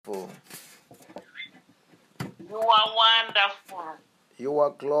You are wonderful. You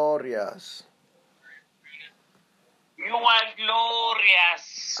are glorious. You are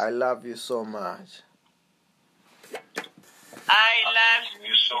glorious. I love you so much. I love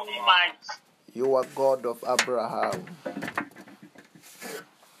you so much. You are God of Abraham.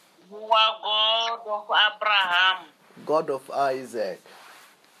 You are God of Abraham. God of Isaac.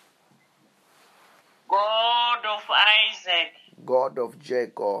 God of Isaac. God of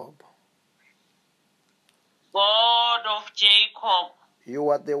Jacob. God of Jacob. You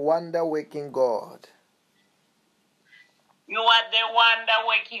are the wonder-working God. You are the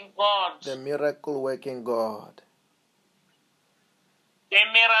wonder-working God. The miracle-working God. The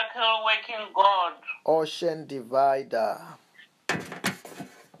miracle-working God. Ocean divider.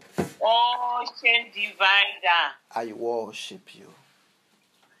 Ocean divider. I worship you.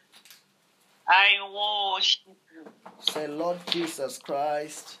 I worship you. Say, Lord Jesus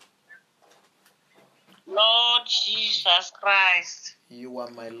Christ. Lord Jesus Christ. You are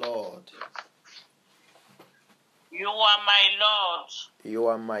my Lord. You are my Lord. You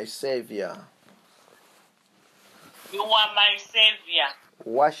are my Savior. You are my Savior.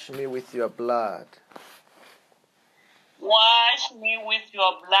 Wash me with your blood. Wash me with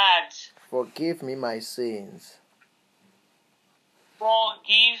your blood. Forgive me my sins.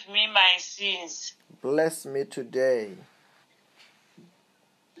 Forgive me my sins. Bless me today.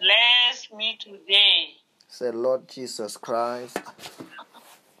 Bless me today. Say, Lord Jesus Christ.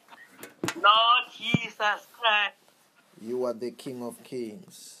 Lord Jesus Christ. You are the King of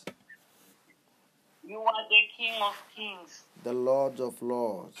Kings. You are the King of Kings. The Lord of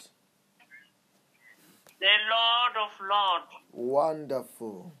Lords. The Lord of Lords.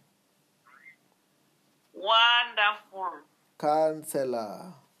 Wonderful. Wonderful.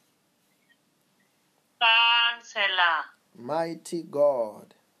 Counselor. Counselor. Mighty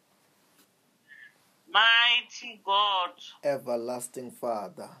God. Mighty God. Everlasting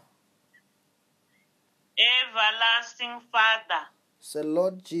Father. Everlasting Father. Say,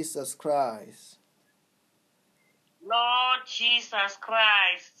 Lord Jesus Christ. Lord Jesus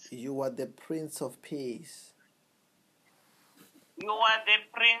Christ. You are the Prince of Peace. You are the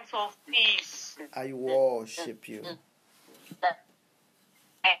Prince of Peace. I worship you.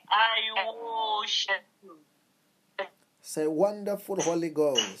 I worship you. Say, wonderful Holy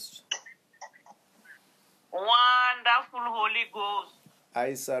Ghost. Wonderful Holy Ghost.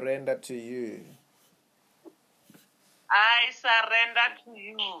 I surrender to you. I surrender to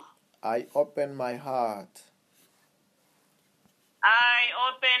you. I open my heart. I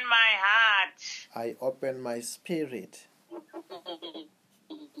open my heart. I open my spirit.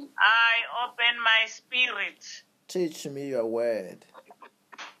 I open my spirit. Teach me your word.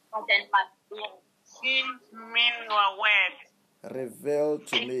 Teach me your word. Reveal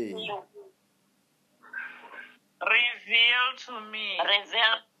to me. Reveal to me.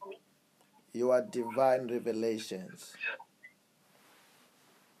 Your divine revelations.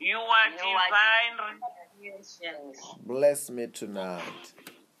 Your divine revelations. Bless me tonight.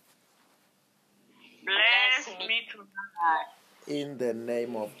 Bless me tonight. In the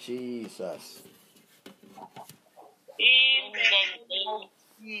name of Jesus. In the name of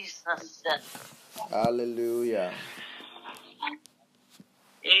Jesus. Hallelujah.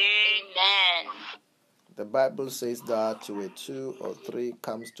 Amen. The Bible says that where 2 or 3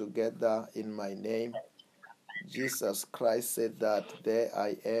 comes together in my name, Jesus Christ said that there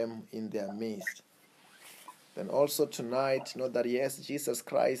I am in their midst. Then also tonight, know that yes, Jesus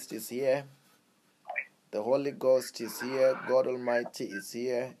Christ is here. The Holy Ghost is here. God Almighty is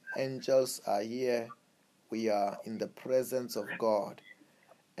here. Angels are here. We are in the presence of God.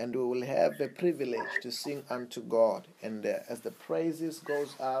 And we will have a privilege to sing unto God. And as the praises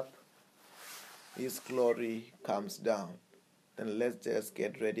goes up, His glory comes down. Then let's just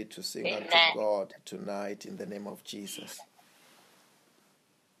get ready to sing Amen. unto God tonight in the name of Jesus.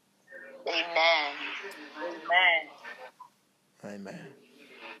 Amen. Amen. Amen.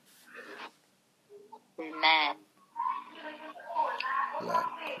 Amen. La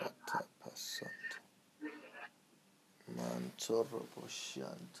kata pasot. Mantoro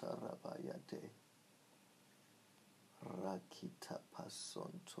boshanta rabayade. Rakita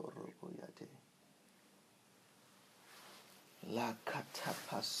pasontoro boyade. La kata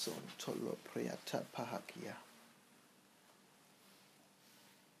pasontolo priata pahakia.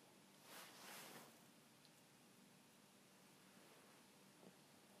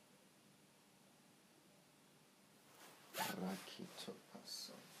 Rakito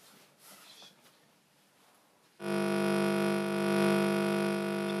pasonto.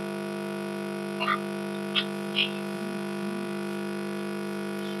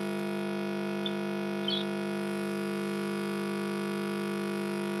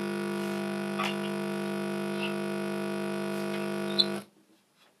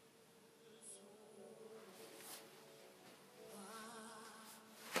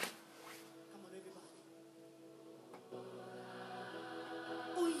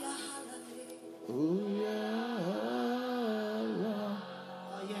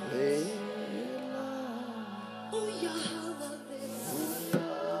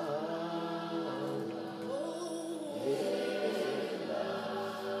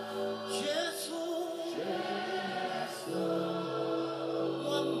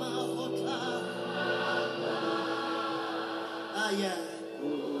 yeah.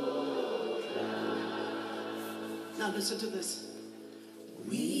 Now listen to this.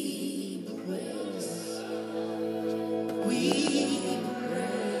 We praise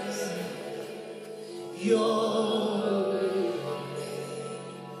your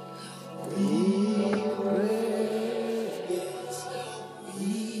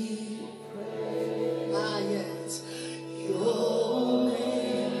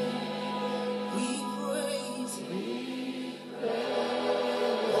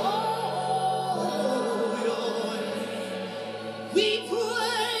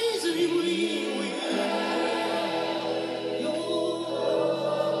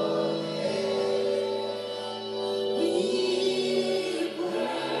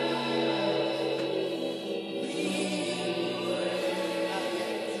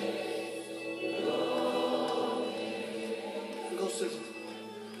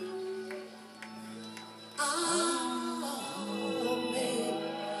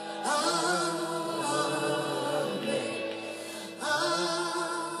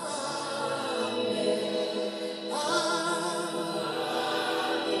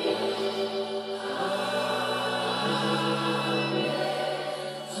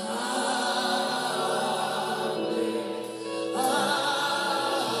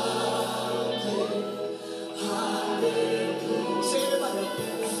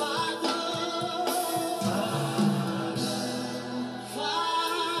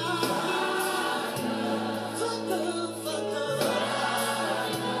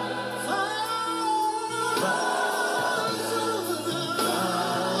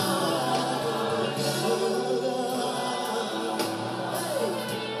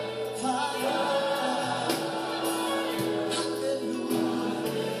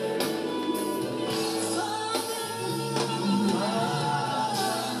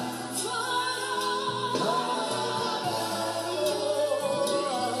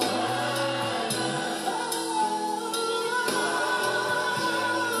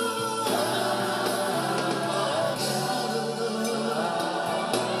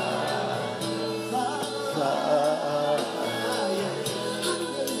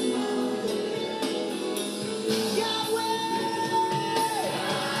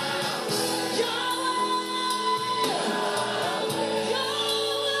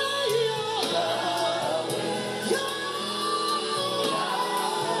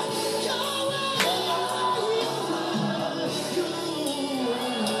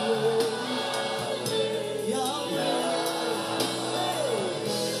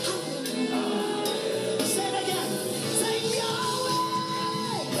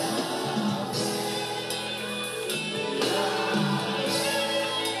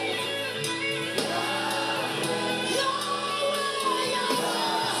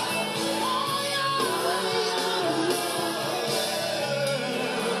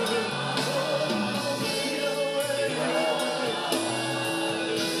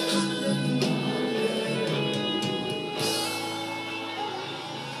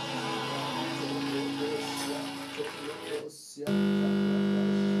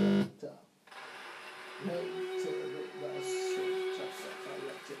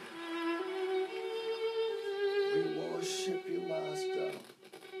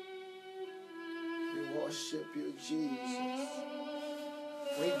worship you, Jesus.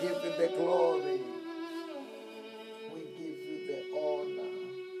 We give you the glory. We give you the honor.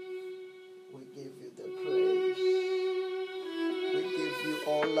 We give you the praise. We give you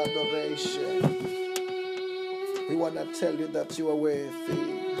all adoration. We want to tell you that you are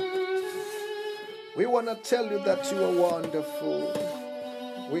worthy. We want to tell you that you are wonderful.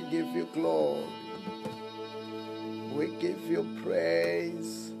 We give you glory. We give you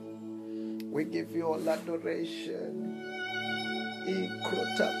praise. We give you all adoration.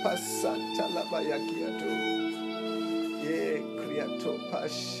 Ikrota pasanta labayakiato. Ye kriato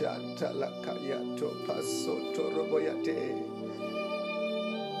pashanta lakayato pasoto roboyate.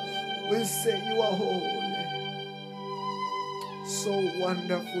 We say you are holy. So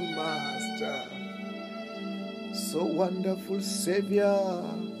wonderful, Master. So wonderful, Savior.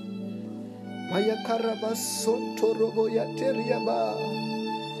 Maya karaba soto roboyate riaba.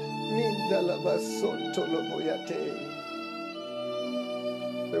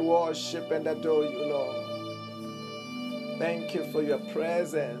 We worship and adore you, Lord. Thank you for your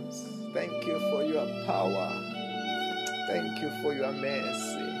presence. Thank you for your power. Thank you for your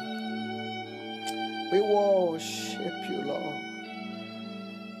mercy. We worship you, Lord,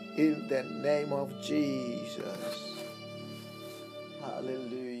 in the name of Jesus.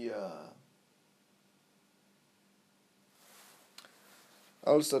 Hallelujah.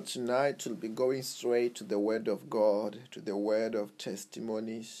 Also tonight we'll be going straight to the Word of God, to the Word of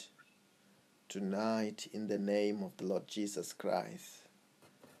testimonies tonight in the name of the Lord Jesus Christ.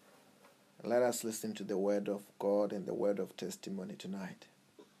 Let us listen to the Word of God and the Word of testimony tonight.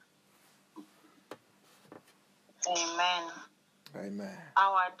 Amen. Amen.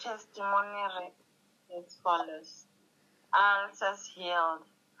 Our testimony reads as follows. Ulcers healed.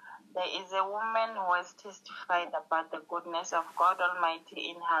 There is a woman who has testified about the goodness of God Almighty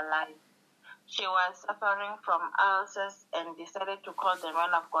in her life. She was suffering from ulcers and decided to call the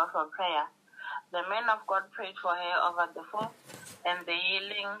man of God for prayer. The man of God prayed for her over the phone, and the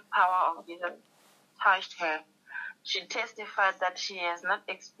healing power of Jesus touched her. She testified that she has not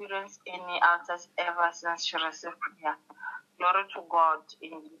experienced any ulcers ever since she received prayer. Glory to God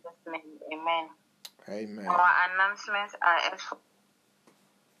in Jesus' name. Amen. Amen. Our announcements are as follows.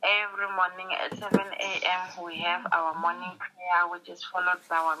 Every morning at 7 a.m. we have our morning prayer, which is followed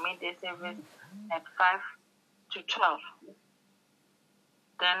by our midday service at 5 to 12.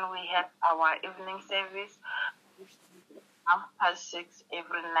 Then we have our evening service at 6:30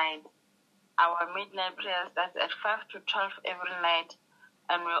 every night. Our midnight prayer starts at 5 to 12 every night.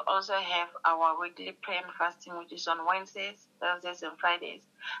 And we also have our weekly prayer and fasting, which is on Wednesdays, Thursdays, and Fridays.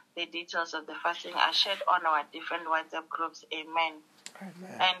 The details of the fasting are shared on our different WhatsApp groups. Amen.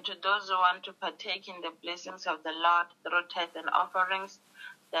 Amen. And to those who want to partake in the blessings of the Lord through tithes and offerings,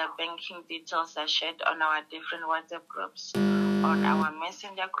 the banking details are shared on our different WhatsApp groups, on our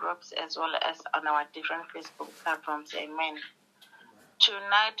messenger groups, as well as on our different Facebook platforms. Amen.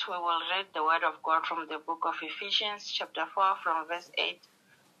 Tonight we will read the Word of God from the book of Ephesians, chapter 4, from verse 8,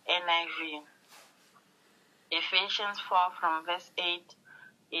 NIV. Ephesians 4, from verse 8,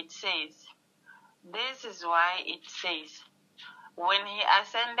 it says, "This is why it says, when he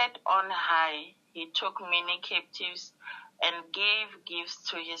ascended on high, he took many captives and gave gifts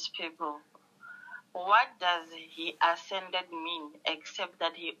to his people." What does he ascended mean, except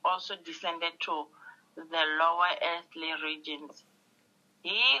that he also descended to the lower earthly regions?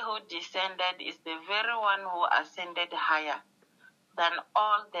 He who descended is the very one who ascended higher than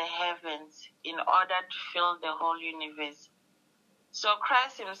all the heavens in order to fill the whole universe. So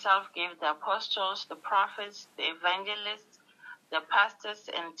Christ himself gave the apostles, the prophets, the evangelists, the pastors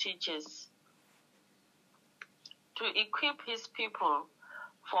and teachers to equip his people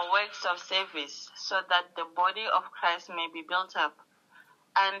for works of service, so that the body of Christ may be built up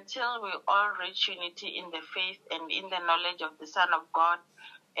until we all reach unity in the faith and in the knowledge of the Son of God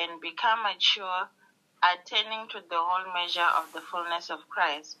and become mature, attaining to the whole measure of the fullness of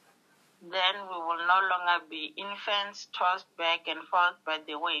Christ. Then we will no longer be infants tossed back and forth by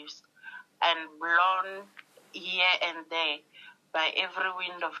the waves and blown here and there by every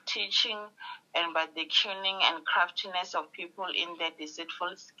wind of teaching and by the cunning and craftiness of people in their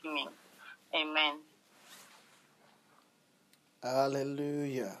deceitful scheming. Amen.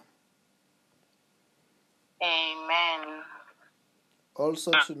 Hallelujah. Amen.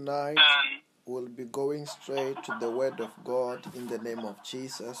 Also tonight we'll be going straight to the Word of God in the name of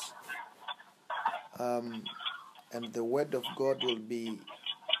Jesus. And the Word of God will be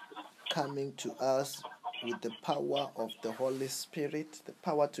coming to us with the power of the Holy Spirit, the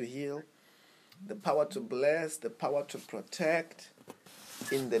power to heal, the power to bless, the power to protect,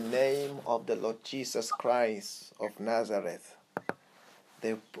 in the name of the Lord Jesus Christ of Nazareth.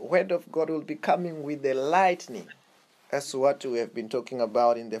 The Word of God will be coming with the lightning. That's what we have been talking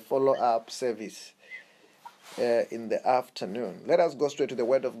about in the follow-up service in the afternoon. Let us go straight to the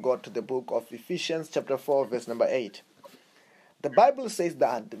Word of God, to the book of Ephesians chapter 4, verse number 8. The Bible says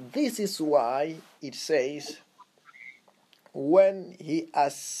that this is why it says, when he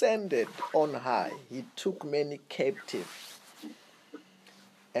ascended on high, he took many captives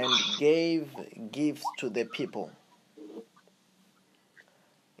and gave gifts to the people.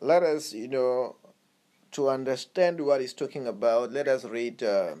 Let us, to understand what he's talking about, let us read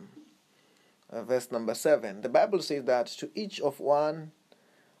verse number 7. The Bible says that to each of one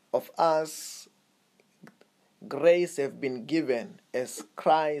of us grace have been given as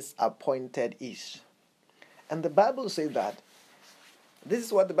Christ appointed is. And the Bible says that, this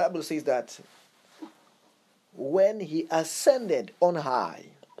is what the Bible says, that when he ascended on high,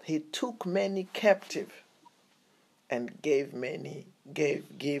 he took many captive and gave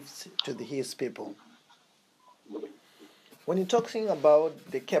gifts to his people. When he's talking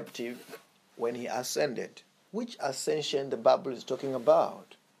about the captive, when he ascended, which ascension the Bible is talking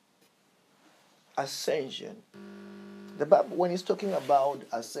about? Ascension. The Bible, when it's talking about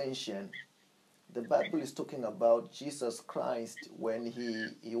ascension, the Bible is talking about Jesus Christ when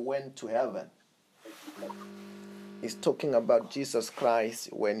he went to heaven. is talking about Jesus Christ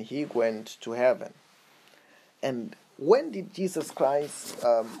when he went to heaven. And when did Jesus Christ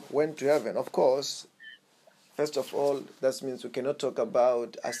went to heaven? Of course, first of all, that means we cannot talk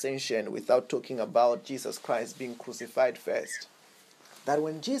about ascension without talking about Jesus Christ being crucified first. That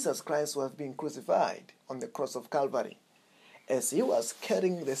when Jesus Christ was being crucified on the cross of Calvary, as he was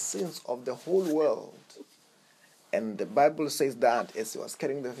carrying the sins of the whole world, and the Bible says that as he was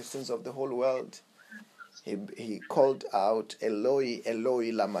carrying the sins of the whole world, he called out, Eloi,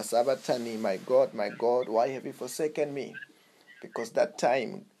 Eloi, lama sabachthani, my God, why have you forsaken me? Because that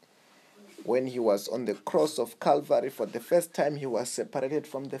time, when he was on the cross of Calvary, for the first time he was separated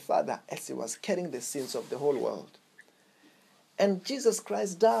from the Father as he was carrying the sins of the whole world. And Jesus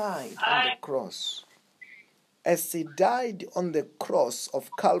Christ died on the cross. As he died on the cross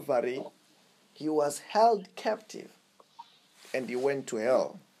of Calvary, he was held captive and he went to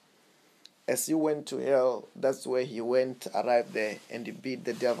hell. As he went to hell, that's where he arrived there, and he beat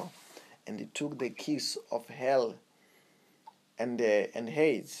the devil. And he took the keys of hell and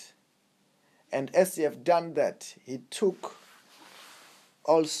Hades. And as he have done that, he took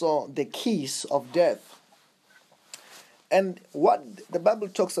also the keys of death. And what the Bible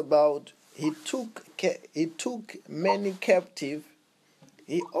talks about, he took many captive.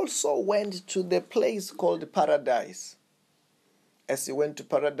 He also went to the place called paradise. As he went to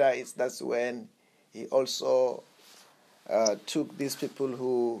paradise, that's when he also took these people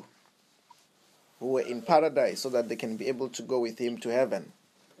who were in paradise so that they can be able to go with him to heaven.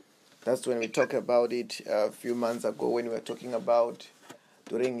 That's when we talked about it a few months ago, when we were talking about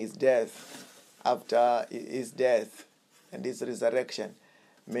during his death, after his death and his resurrection,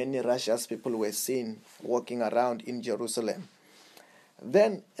 many righteous people were seen walking around in Jerusalem.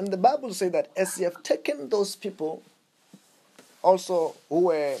 Then, and the Bible says that as he have taken those people also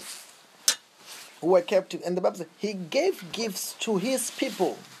who were captive, and the Bible says he gave gifts to his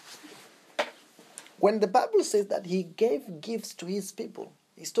people. When the Bible says that he gave gifts to his people,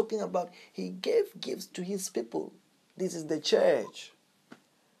 he's talking about he gave gifts to his people. This is the church.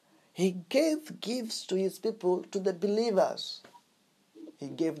 He gave gifts to his people, to the believers. He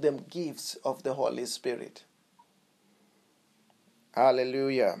gave them gifts of the Holy Spirit.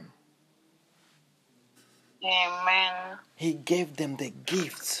 Hallelujah. Amen. He gave them the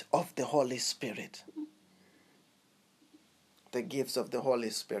gifts of the Holy Spirit. The gifts of the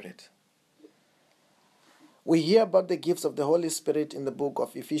Holy Spirit. We hear about the gifts of the Holy Spirit in the book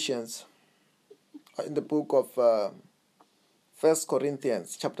of Ephesians, in the book of 1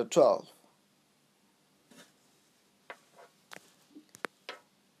 Corinthians chapter 12.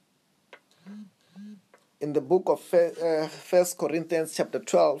 In the book of 1 Corinthians chapter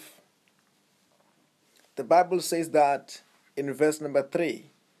 12, the Bible says that in verse number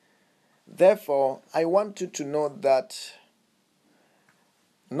 3, therefore, I want you to know that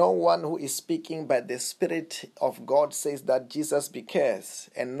no one who is speaking by the Spirit of God says that Jesus be cursed,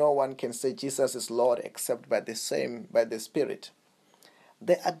 and no one can say Jesus is Lord except by the Spirit.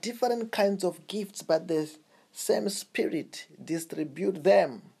 There are different kinds of gifts, but the same Spirit distribute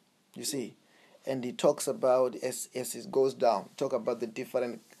them, you see. And he talks about, as it goes down, talk about the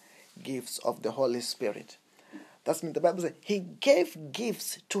different gifts of the Holy Spirit. That's mean the Bible says he gave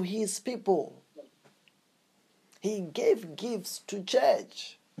gifts to his people. He gave gifts to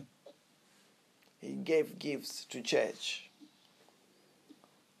church. He gave gifts to church.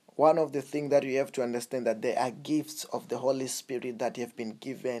 One of the things that you have to understand, that there are gifts of the Holy Spirit that have been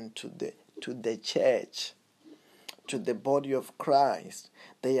given to the church, to the body of Christ.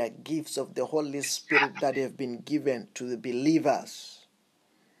 There are gifts of the Holy Spirit that have been given to the believers.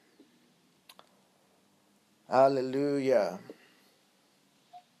 Hallelujah.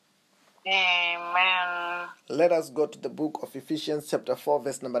 Amen. Let us go to the book of Ephesians chapter 4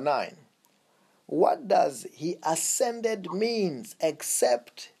 verse number 9. What does he ascended means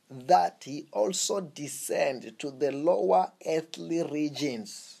except that he also descended to the lower earthly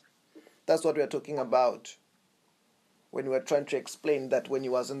regions? That's what we are talking about when we are trying to explain that when he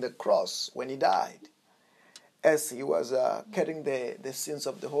was on the cross, when he died, as he was carrying the sins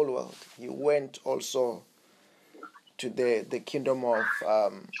of the whole world, he went also to the kingdom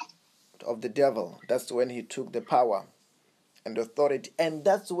of the devil. That's when he took the power and authority, and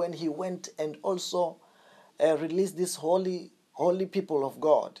that's when he went and also released these holy people of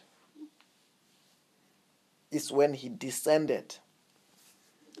God. It's when he descended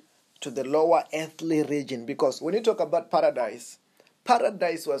to the lower earthly region, because when you talk about paradise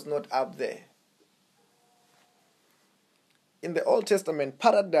was not up there. In the Old Testament,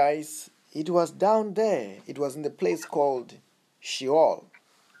 paradise, it was down there. It was in the place called Sheol.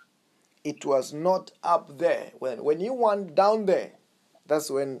 it was not up there. When he went down there, that's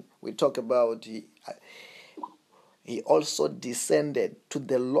when we talk about he also descended to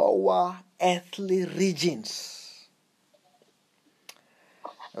the lower earthly regions.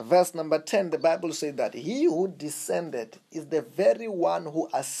 Verse number 10, the Bible says that he who descended is the very one who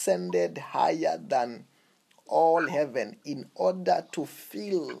ascended higher than all heaven in order to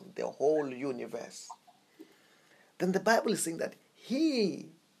fill the whole universe. Then the Bible is saying that he,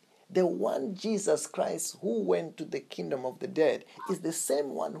 the one Jesus Christ who went to the kingdom of the dead, is the same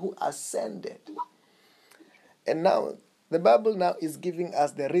one who ascended. And now, the Bible now is giving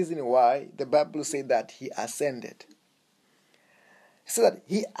us the reason why the Bible said that he ascended. So that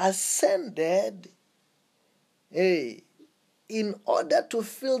he ascended in order to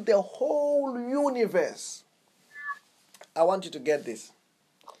fill the whole universe. I want you to get this.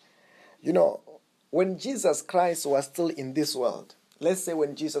 You know, when Jesus Christ was still in this world, let's say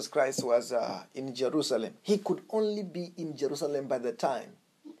when Jesus Christ was in Jerusalem, he could only be in Jerusalem by the time.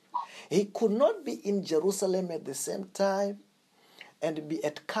 He could not be in Jerusalem at the same time and be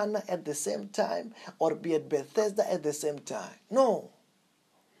at Cana at the same time or be at Bethesda at the same time. No.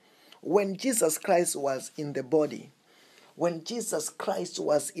 When Jesus Christ was in the body, when Jesus Christ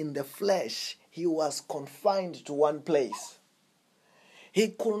was in the flesh, he was confined to one place. He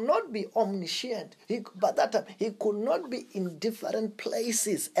could not be omniscient. By that time, he could not be in different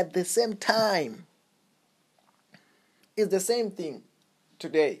places at the same time. It's the same thing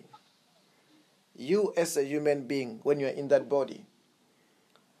today. You as a human being, when you're in that body,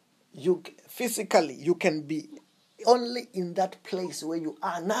 you physically, you can be only in that place where you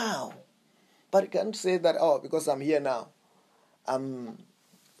are now. But you can't say that, because I'm here now,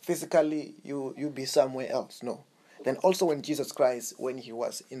 physically you be somewhere else. No. Then also when Jesus Christ, when he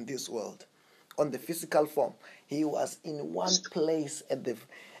was in this world, on the physical form, he was in one place at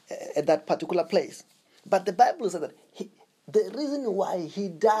that particular place. But the Bible says that the reason why he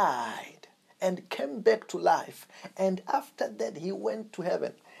died and came back to life, and after that he went to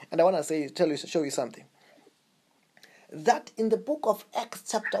heaven. And I want to show you something. That in the book of Acts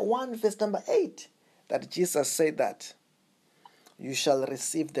chapter 1 verse number 8, that Jesus said that you shall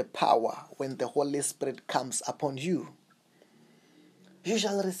receive the power when the Holy Spirit comes upon you. You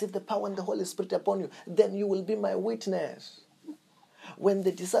shall receive the power when the Holy Spirit upon you. Then you will be my witness. When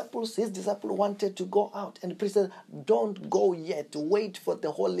his disciples wanted to go out, and the priest said, don't go yet. Wait for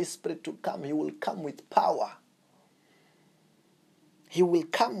the Holy Spirit to come. He will come with power. He will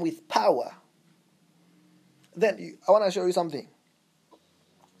come with power. Then, I want to show you something.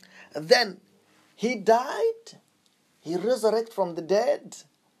 Then, he died. He resurrected from the dead.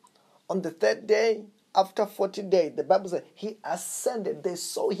 On the third day, after 40 days, the Bible says he ascended. They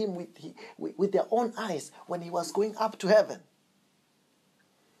saw him with their own eyes when he was going up to heaven.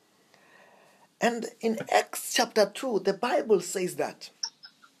 And in Acts chapter 2, the Bible says that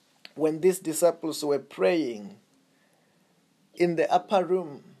when these disciples were praying in the upper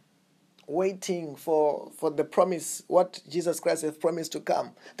room, waiting for the promise, what Jesus Christ has promised to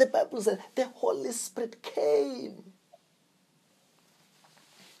come, the Bible says the Holy Spirit came.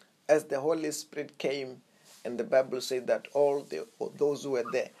 As the Holy Spirit came, and the Bible said that all those who were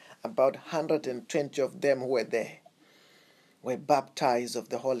there, about 120 of them who were there, were baptized of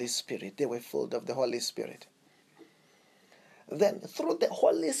the Holy Spirit. They were filled of the Holy Spirit. Then through the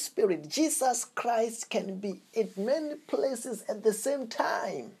Holy Spirit, Jesus Christ can be in many places at the same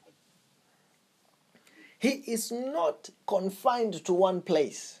time. He is not confined to one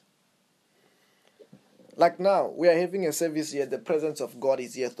place. Like now, we are having a service here. The presence of God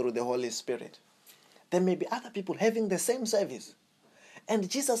is here through the Holy Spirit. There may be other people having the same service. And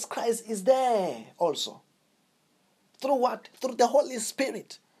Jesus Christ is there also. Through what? Through the Holy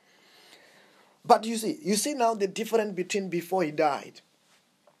Spirit. But you see now the difference between before he died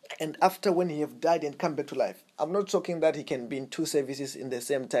and after, when he have died and come back to life. I'm not talking that he can be in two services in the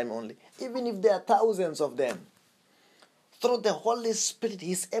same time only. Even if there are thousands of them. Through the Holy Spirit,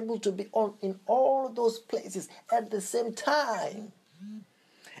 he is able to be in all those places at the same time.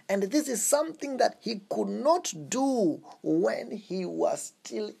 And this is something that he could not do when he was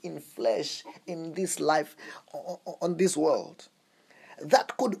still in flesh in this life, on this world.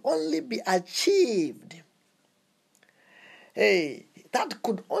 That could only be achieved. That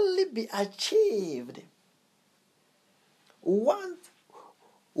could only be achieved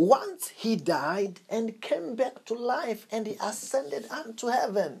once he died and came back to life and he ascended unto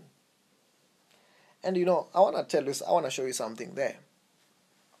heaven. And I want to tell you, I want to show you something there.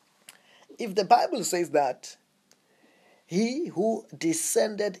 If the Bible says that he who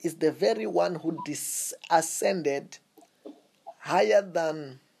descended is the very one who ascended higher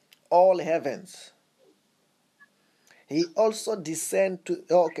than all heavens. He also descended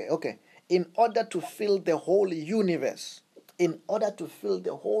to, in order to fill the whole universe. In order to fill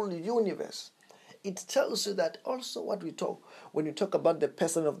the whole universe. It tells you that also when you talk about the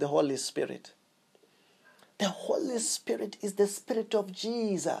person of the Holy Spirit. The Holy Spirit is the Spirit of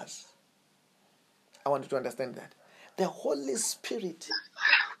Jesus. I want you to understand that. The Holy Spirit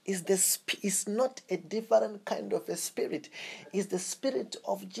is not a different kind of a spirit. It's the Spirit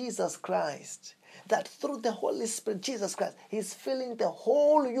of Jesus Christ. That through the Holy Spirit, Jesus Christ, He's filling the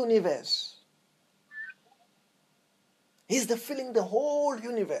whole universe. He's filling the whole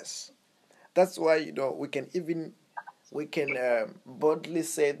universe. That's why, we can boldly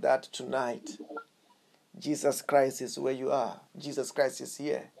say that tonight. Jesus Christ is where you are. Jesus Christ is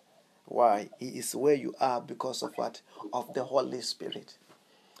here. Why? He is where you are because of what? Of the Holy Spirit.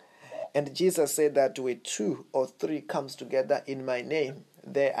 And Jesus said that where 2 or 3 comes together in my name,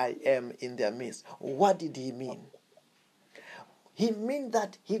 there I am in their midst. What did He mean? He meant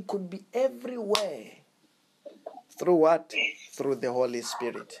that He could be everywhere. Through what? Through the Holy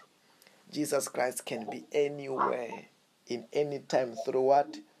Spirit. Jesus Christ can be anywhere, in any time. Through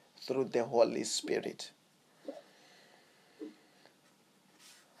what? Through the Holy Spirit.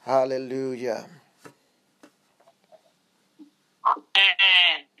 Hallelujah.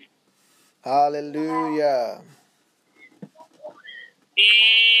 Amen. Hallelujah.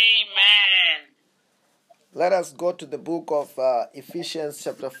 Amen. Let us go to the book of Ephesians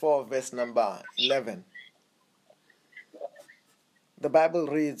chapter 4, verse number 11. The Bible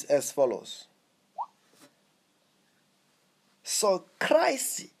reads as follows. So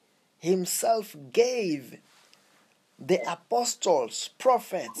Christ Himself gave the apostles,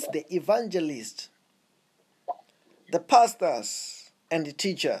 prophets, the evangelists, the pastors, and the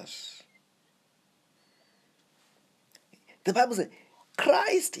teachers. The Bible says,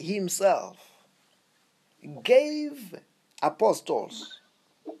 Christ Himself gave apostles,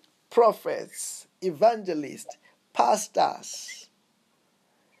 prophets, evangelists, pastors,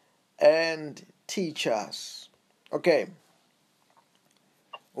 and teachers. Okay.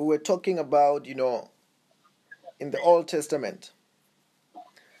 We were talking about, in the Old Testament.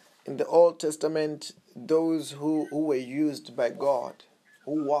 In the Old Testament, those who were used by God,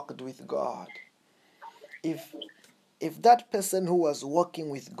 who walked with God. If that person who was walking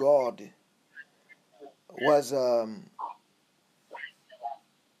with God was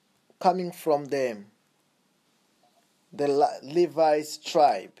coming from the Levi's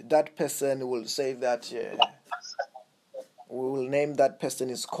tribe, that person will say that we will name that person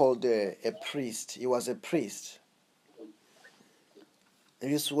is called a priest. He was a priest.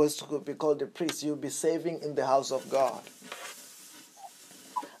 This was to be called a priest. You'll be saving in the house of God.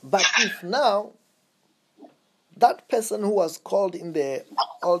 But if now that person who was called in the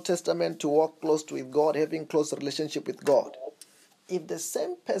Old Testament to walk close with God, having close relationship with God, if the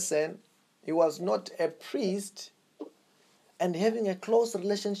same person, he was not a priest and having a close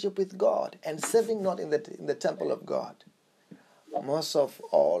relationship with God and serving not in the temple of God, most of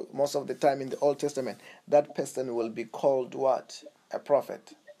the time in the Old Testament, that person will be called what? A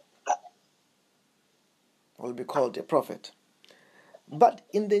prophet. Will be called a prophet. But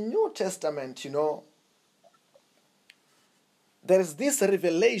in the New Testament, there is this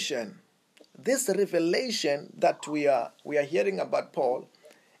revelation that we are hearing about. Paul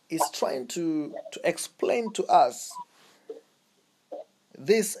is trying to explain to us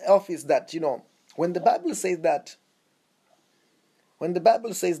this office that, when the Bible says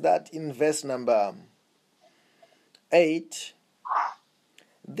that in verse number 8,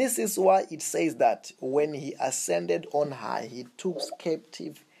 this is why it says that when He ascended on high, He took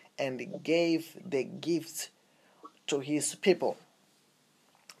captive and gave the gifts to His people.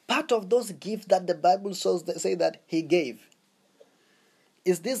 Part of those gifts that the Bible say that He gave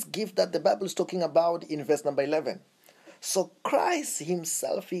is this gift that the Bible is talking about in verse number 11. So Christ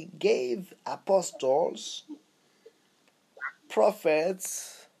Himself, He gave apostles,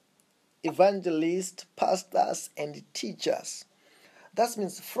 prophets, evangelists, pastors, and teachers. That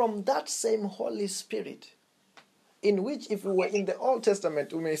means from that same Holy Spirit, in which if we were in the Old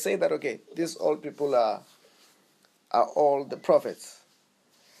Testament, we may say that, okay, these old people are all the prophets.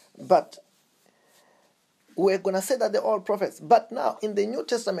 But we're going to say that they're all prophets. But now, in the New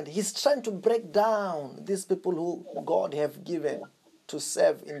Testament, He's trying to break down these people who God have given to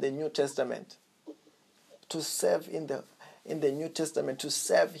serve in the New Testament. To serve in the New Testament, to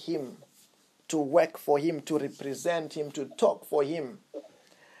serve Him, to work for Him, to represent Him, to talk for Him.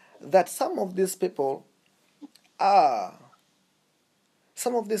 That some of these people are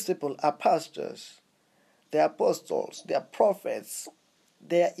pastors, they're apostles, they're prophets,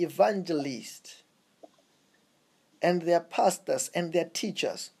 they are evangelists, and they are pastors, and they are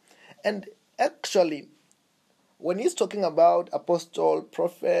teachers. And actually, when he's talking about apostles,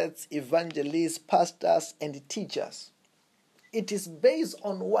 prophets, evangelists, pastors, and teachers, it is based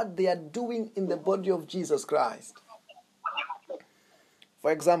on what they are doing in the body of Jesus Christ.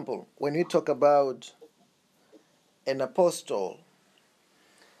 For example, when we talk about an apostle,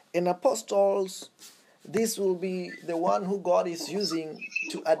 this will be the one who God is using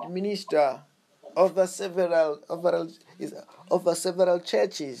to administer over several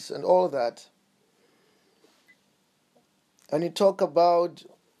churches and all that. When you talk about,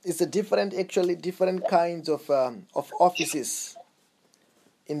 it's a different kinds of offices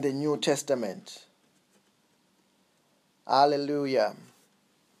in the New Testament. Hallelujah.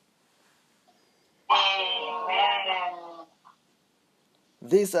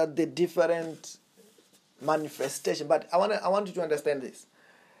 These are the different manifestations. But I want you to understand this.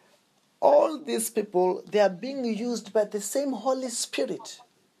 All these people, they are being used by the same Holy Spirit.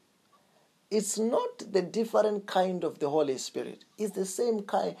 It's not the different kind of the Holy Spirit. It's the same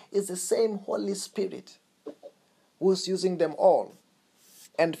kind. It's the same Holy Spirit who's using them all,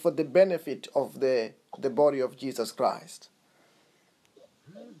 and for the benefit of the body of Jesus Christ.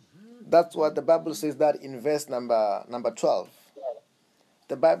 That's what the Bible says that in verse number 12.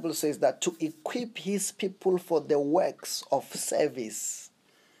 The Bible says that to equip his people for the works of service,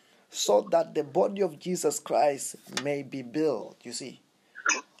 so that the body of Jesus Christ may be built. You see,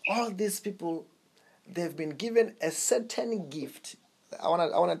 all these people, they've been given a certain gift. I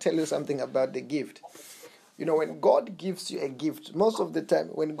want to tell you something about the gift. You know, when God gives you a gift, most of the time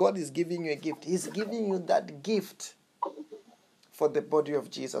when God is giving you a gift, he's giving you that gift for the body of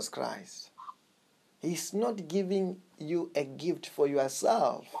Jesus Christ. He's not giving you a gift for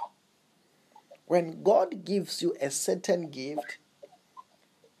yourself. When God gives you a certain gift,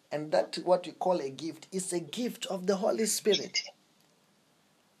 and that what we call a gift is a gift of the Holy Spirit.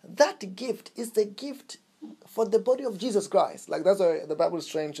 That gift is the gift for the body of Jesus Christ. Like that's what the Bible is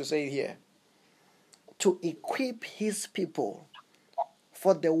trying to say here. To equip his people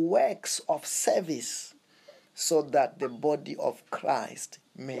for the works of service, so that the body of Christ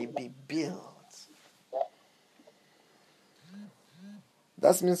may be built.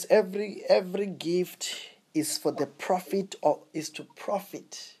 That means every gift is for the profit, or is to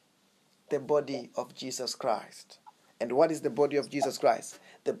profit the body of Jesus Christ. And what is the body of Jesus Christ?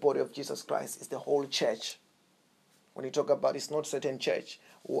 The body of Jesus Christ is the whole church. When you talk about, it's not certain church,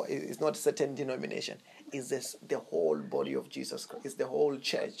 it's not certain denomination, it's the whole body of Jesus Christ. It's the whole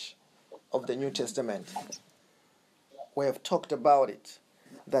church of the New Testament. We have talked about it,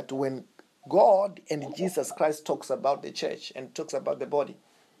 that when God and Jesus Christ talks about the church and talks about the body,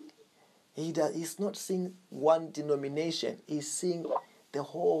 he's not seeing one denomination, he's seeing the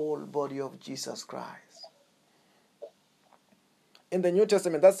whole body of Jesus Christ. In the New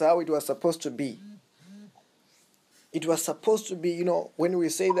Testament, that's how it was supposed to be. It was supposed to be, when we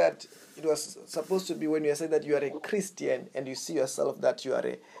say that, it was supposed to be when you say that you are a Christian and you see yourself that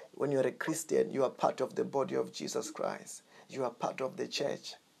when you are a Christian, you are part of the body of Jesus Christ. You are part of the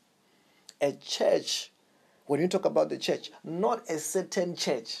church. A church, when you talk about the church, not a certain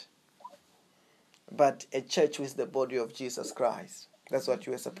church, but a church with the body of Jesus Christ. That's what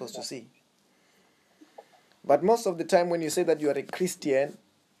you are supposed to see. But most of the time when you say that you are a Christian,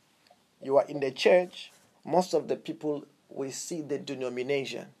 you are in the church, most of the people will see the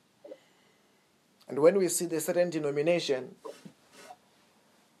denomination. And when we see the certain denomination,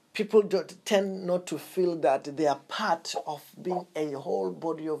 people tend not to feel that they are part of being a whole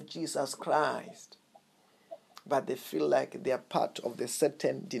body of Jesus Christ, but they feel like they are part of the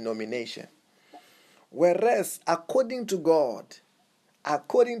certain denomination. Whereas, according to God,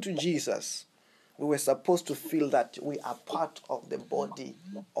 according to Jesus, we were supposed to feel that we are part of the body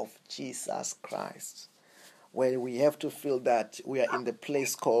of Jesus Christ, where we have to feel that we are in the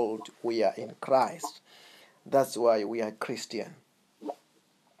place called we are in Christ. That's why we are Christian.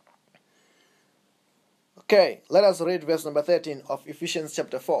 Okay, let us read verse number 13 of Ephesians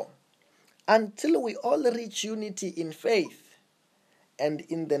chapter 4. Until we all reach unity in faith and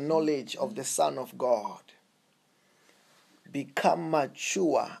in the knowledge of the Son of God, become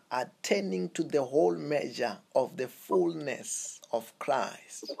mature, attaining to the whole measure of the fullness of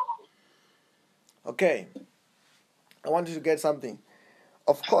Christ. Okay, I want you to get something.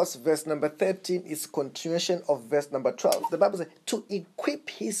 Of course, verse number 13 is continuation of verse number 12. The Bible says, to equip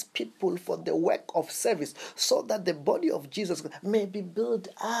his people for the work of service, so that the body of Jesus may be built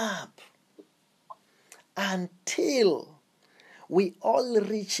up until we all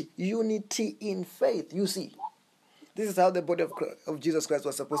reach unity in faith. You see, This is how the body of Jesus Christ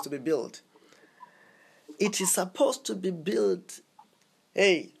was supposed to be built. It is supposed to be built,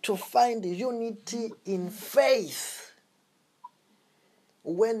 to find unity in faith.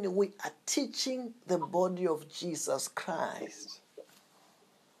 When we are teaching the body of Jesus Christ,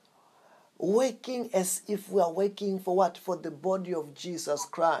 working as if we are working for what? For the body of Jesus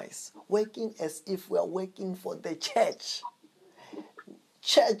Christ. Working as if we are working for the church.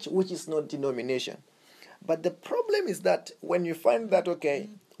 Church, which is not denomination. But the problem is that when you find that,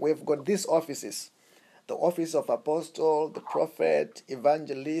 we've got these offices, the office of apostle, the prophet,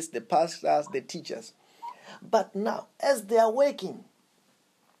 evangelist, the pastors, the teachers. But now, as they are working,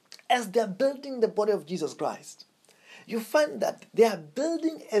 as they are building the body of Jesus Christ, you find that they are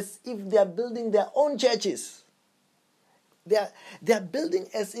building as if they are building their own churches. They are building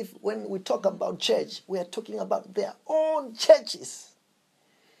as if when we talk about church, we are talking about their own churches.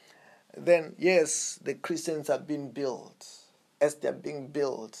 Then, yes, the Christians are being built. As they are being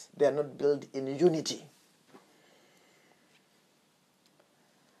built, they are not built in unity.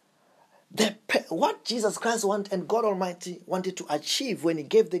 What Jesus Christ wanted and God Almighty wanted to achieve when He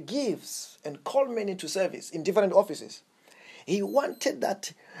gave the gifts and called men into service in different offices, He wanted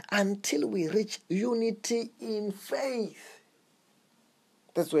that until we reach unity in faith.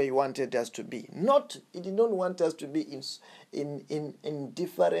 That's where He wanted us to be. He did not want us to be in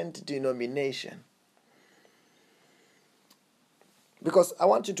different denominations. Because I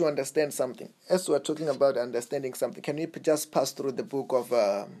want you to understand something. As we're talking about understanding something, can we just pass through the book of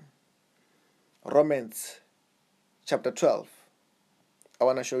Romans chapter 12? I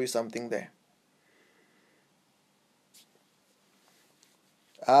want to show you something there.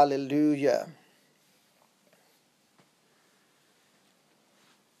 Hallelujah.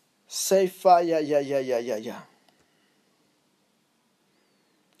 Say fire, yeah.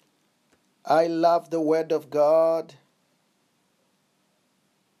 I love the word of God.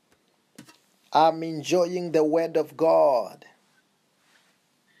 I'm enjoying the word of God.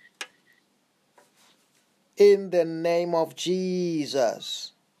 In the name of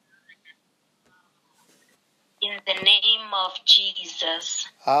Jesus. In the name of Jesus.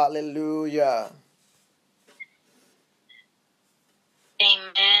 Hallelujah.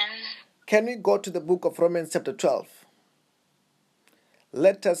 Amen. Can we go to the book of Romans chapter 12?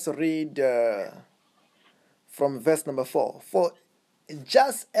 Let us read from verse number 4. For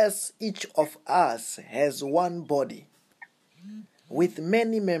just as each of us has one body with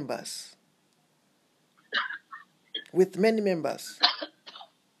many members,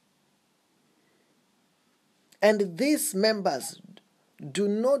 and these members do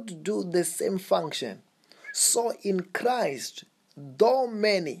not do the same function, so in Christ, though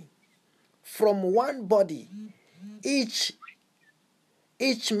many, from one body, each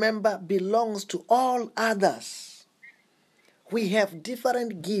member belongs to all others. We have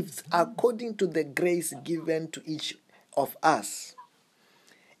different gifts according to the grace given to each of us.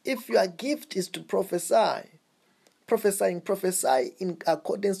 If your gift is to prophesy in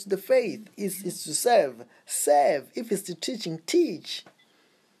accordance to the faith. Is to serve. If it's to teaching, teach.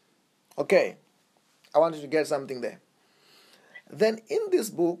 Okay, I want you to get something there. Then in this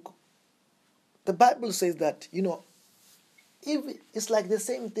book, the Bible says that, if it's like the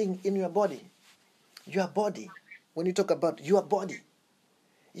same thing in your body. Your body, when you talk about your body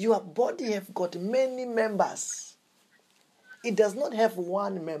have got many members. It does not have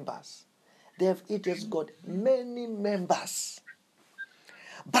one member. It has got many members.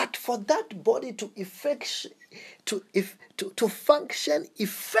 But for that body to function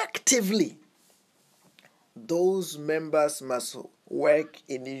effectively, those members must work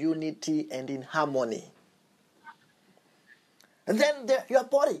in unity and in harmony. And then your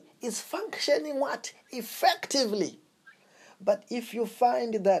body is functioning what? Effectively. But if you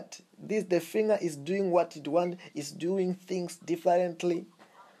find that the finger is doing what it wants, is doing things differently,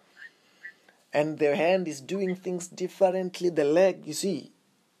 and the hand is doing things differently, the leg, you see,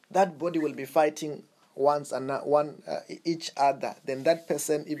 that body will be fighting each other. Then that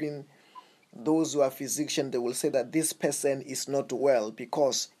person, even those who are physicians, they will say that this person is not well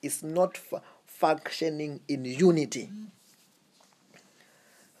because it's not functioning in unity.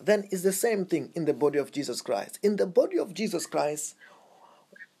 Then it's the same thing in the body of Jesus Christ. In the body of Jesus Christ,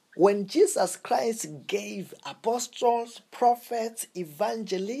 when Jesus Christ gave apostles, prophets,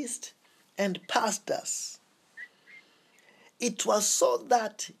 evangelists, and pastors, it was so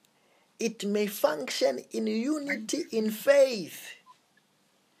that it may function in unity in faith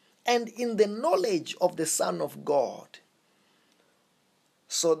and in the knowledge of the Son of God,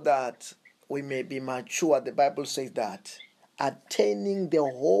 so that we may be mature. The Bible says that, attaining the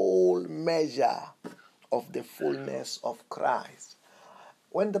whole measure of the fullness of Christ.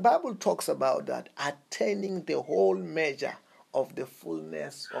 When the Bible talks about that, attaining the whole measure of the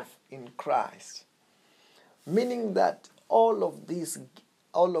fullness of in Christ, meaning that all of these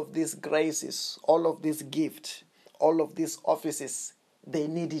graces, all of these gifts, all of these offices, they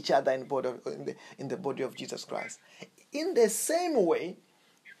need each other in the body of Jesus Christ. In the same way,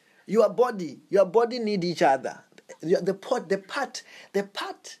 your body need each other. The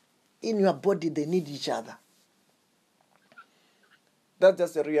part in your body, they need each other. That's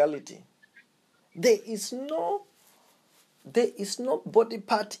just the reality. There is no body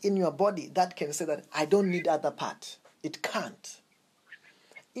part in your body that can say that I don't need other part. It can't.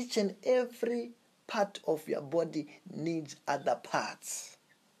 Each and every part of your body needs other parts.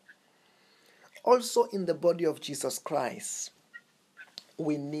 Also in the body of Jesus Christ,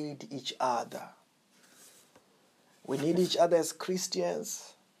 we need each other. We need each other as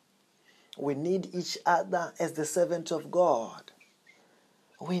Christians. We need each other as the servant of God.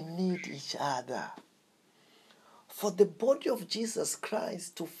 We need each other. For the body of Jesus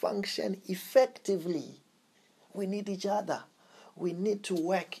Christ to function effectively, we need each other. We need to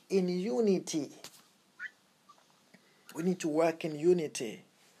work in unity. We need to work in unity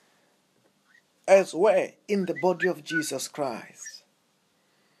as well in the body of Jesus Christ.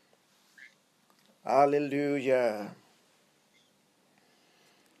 Hallelujah.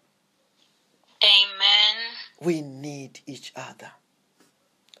 Amen. We need each other.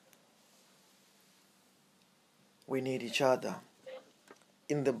 We need each other.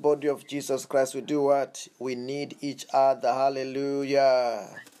 In the body of Jesus Christ, we do what? We need each other. Hallelujah.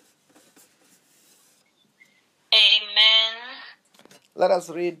 Amen. Let us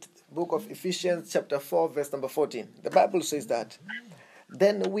read the book of Ephesians chapter 4, verse number 14. The Bible says that,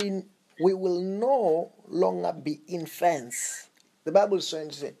 then we will no longer be infants. The Bible is trying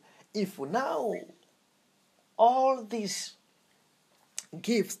to say, if now all these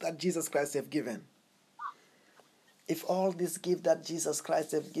gifts that Jesus Christ have given, if all these gifts that Jesus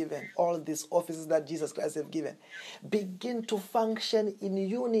Christ have given, all these offices that Jesus Christ have given, begin to function in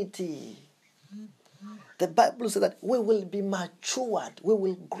unity, the Bible says that we will be matured, we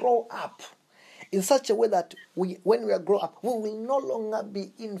will grow up in such a way that when we grow up, we will no longer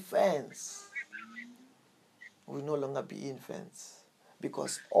be infants. We will no longer be infants,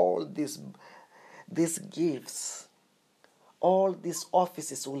 because all these gifts, all these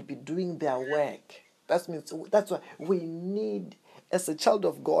offices will be doing their work. That's why we need, as a child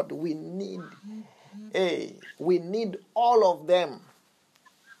of God, we need all of them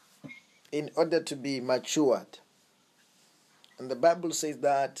in order to be matured. And the Bible says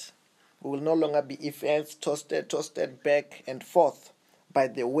that we will no longer be infants tossed back and forth by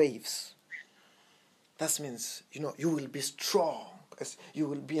the waves. That means, you will be strong. You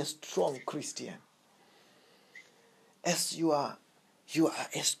will be a strong Christian. As you are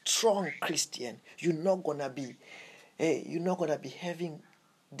a strong Christian, you're not gonna be having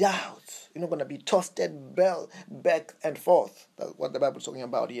doubts. You're not gonna be tossed back and forth. That's what the Bible is talking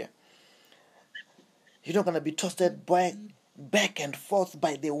about here. You're not gonna be tossed back and forth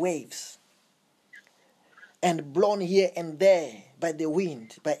by the waves and blown here and there by the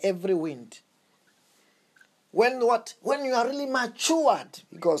wind, by every wind. When you are really matured,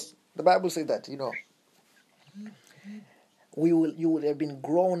 because the Bible says that, you will have been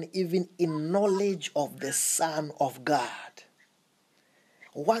grown even in knowledge of the Son of God.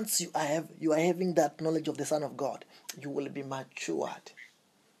 Once you are having that knowledge of the Son of God, you will be matured.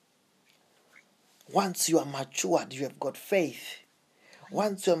 Once you are matured, you have got faith.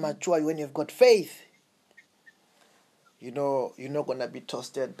 Once you are matured, when you have got faith, you're not going to be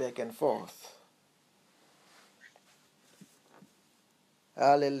tossed back and forth.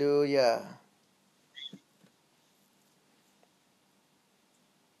 Hallelujah.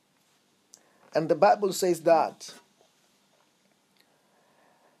 And the Bible says that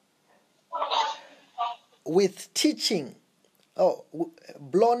with teaching,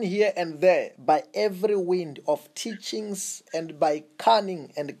 blown here and there by every wind of teachings and by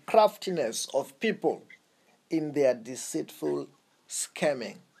cunning and craftiness of people in their deceitful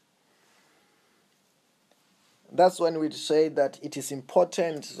scheming. That's when we say that it is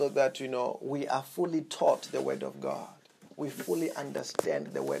important so that, we are fully taught the Word of God. We fully understand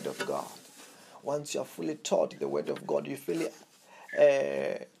the Word of God. Once you are fully taught the Word of God, you fully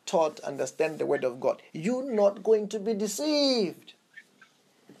understand the Word of God, you're not going to be deceived.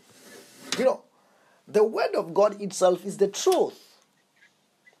 The Word of God itself is the truth.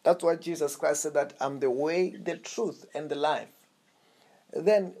 That's why Jesus Christ said that I'm the way, the truth, and the life.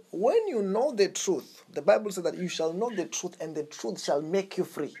 Then when you know the truth, the Bible says that you shall know the truth and the truth shall make you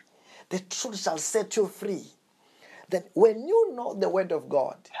free. The truth shall set you free. Then when you know the word of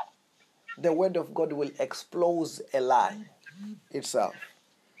God will expose a lie itself.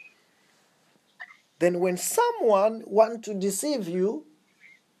 Then when someone wants to deceive you,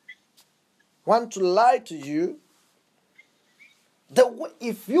 want to lie to you,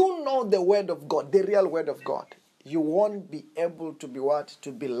 if you know the word of God, the real word of God, you won't be able to be what?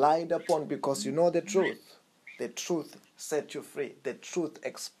 To be lied upon, because you know the truth. The truth set you free. The truth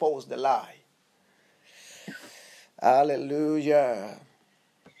expose the lie. Hallelujah.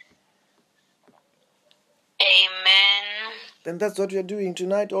 Amen. Then that's what we are doing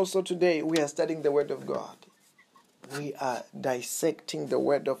tonight. Also today, we are studying the word of God. We are dissecting the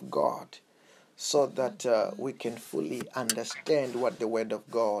word of God so that we can fully understand what the word of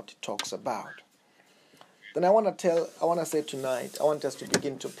God talks about. Then I want to say tonight, I want us to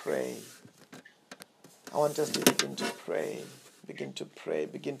begin to pray. I want us to begin to pray. Begin to pray.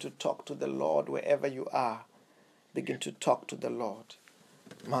 Begin to talk to the Lord wherever you are. Begin to talk to the Lord.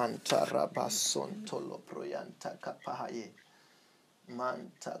 Manta rabasonto lo proyanta kapahaye.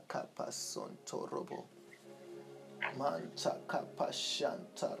 Manta kapasonto robo. Manta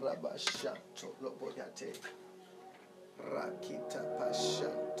kapashanta rabashanto loboyate. Rakita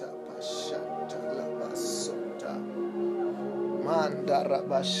pashanta labasonta. Manda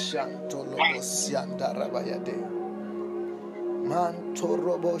rabashanto lobosianda rabayade. Manto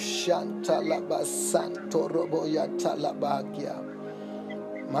robo shanta labasanto robo yata labagia.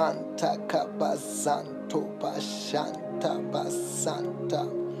 Manta kabasanto bashanta basanta.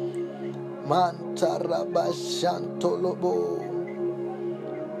 Manta rabashanto lobo.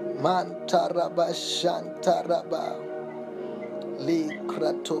 Manta rabashanta raba.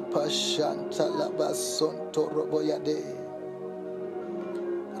 Likrato pashanta labasonto robo yade.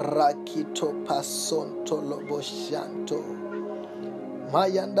 Rakito pasonto lobo shanto.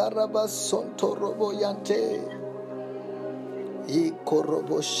 Mayandaraba sonto robo yante. Iko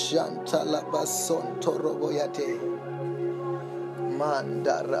robo shanta laba sonto robo yate.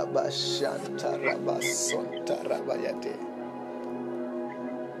 Mandaraba shanta raba sonta raba yate.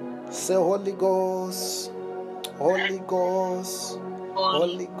 Say Holy Ghost, Holy Ghost,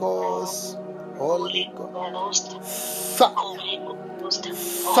 Holy Ghost, Holy Ghost. Fire. Holy Ghost.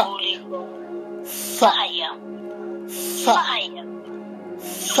 Fire. Fire.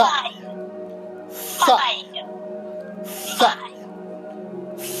 Fire. Fire. Fire.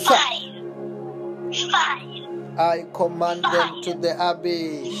 Fire. Fire. I command them to the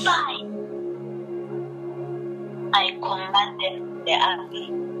abyss. Fire. I command them to the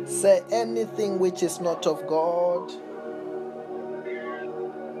abyss. Say anything which is not of God.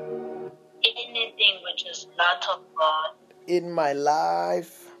 Anything which is not of God. In my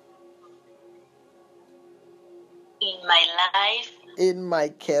life. In my life. In my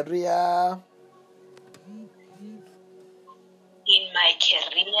career. In my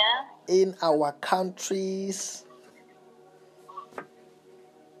career. In our countries.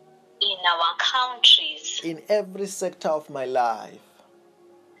 In our countries. In every sector of my life.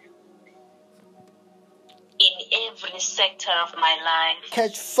 In every sector of my life.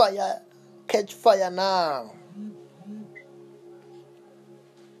 Catch fire. Catch fire now.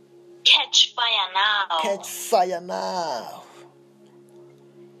 Catch fire now. Catch fire now.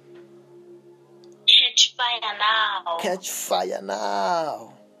 Catch fire now. Catch fire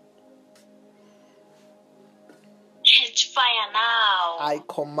now. Catch fire now. I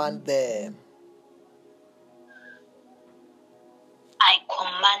command them. I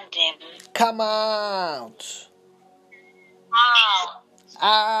command them. Come out. Out.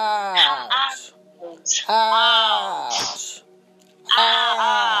 Out. Out.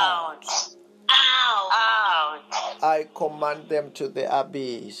 Out. Out. I command them to the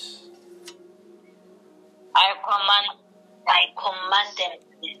abyss. I command them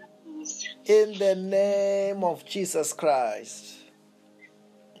to the abyss. In the name of Jesus Christ.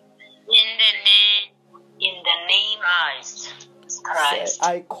 In the name of Jesus Christ. Say,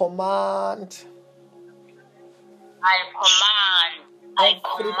 I command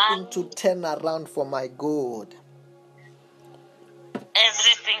everything to turn around for my good.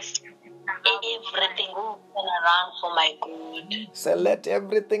 Everything will turn around for my good. So let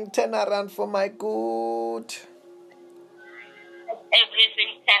everything turn around for my good.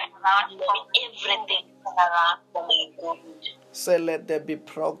 Everything turn around for my good. So let there be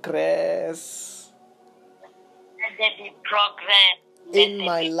progress. Let there be progress. In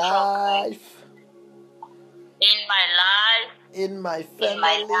my life. In my life. In my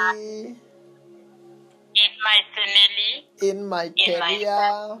family. In my family. In my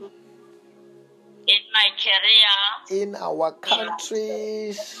career. In my career. In our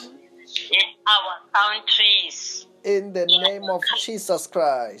countries. in our countries. In the name of Jesus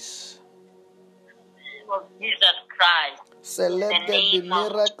Christ. Of Jesus Christ. Say, let there be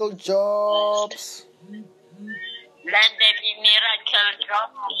miracle jobs. Let there be miracle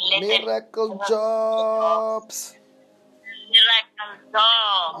jobs. Miracle jobs. Miracle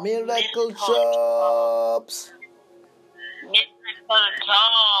jobs. Miracle jobs.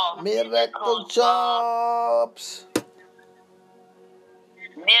 Miracle jobs.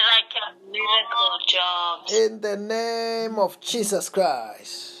 Miracle jobs. Miracle jobs. In the name of Jesus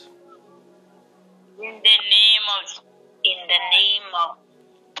Christ. In the name of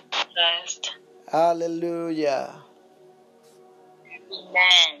Christ. Hallelujah.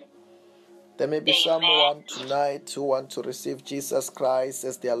 Amen. There may be someone tonight who want to receive Jesus Christ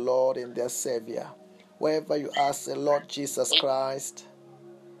as their Lord and their Savior. Wherever you are, say, Lord Jesus Christ.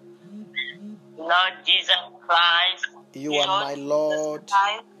 Lord Jesus Christ. You are my Lord.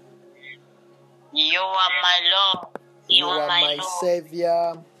 You are my Lord. You are my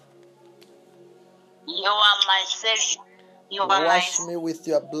Savior. You are my Savior. Wash me with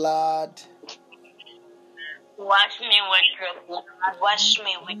your blood. Wash me with your blood. Wash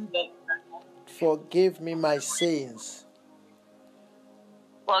me with your blood. Forgive me my sins.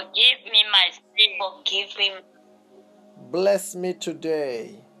 Forgive me my sins. Forgive me. Bless me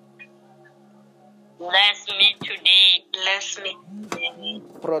today. Bless me today. Bless me today.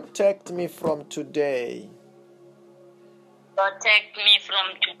 Protect me from today. Protect me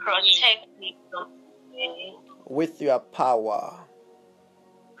from today. With your power.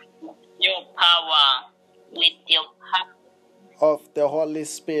 Your power. With your power. Of the Holy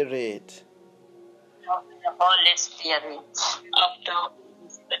Spirit. Of the Holy Spirit. Of the Holy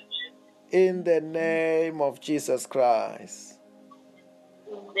Spirit. In the name of Jesus Christ.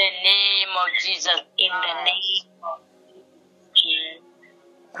 In the name of Jesus. In the name of Jesus.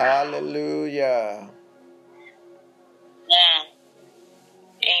 Hallelujah.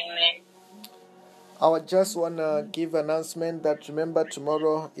 Amen. I just want to give announcement that remember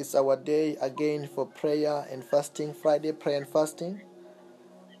tomorrow is our day again for prayer and fasting, Friday prayer and fasting.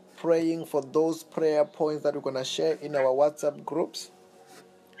 Praying for those prayer points that we're going to share in our WhatsApp groups.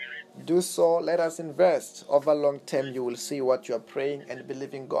 Do so. Let us invest. Over long term, you will see what you are praying and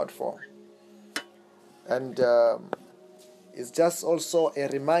believing God for. And it's just also a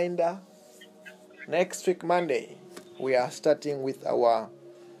reminder. Next week, Monday, we are starting with our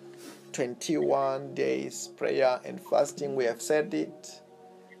 21 days prayer and fasting. We have said it.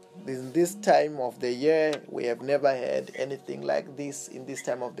 In this time of the year, we have never had anything like this in this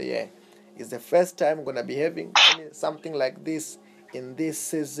time of the year. It's the first time we're going to be having something like this in this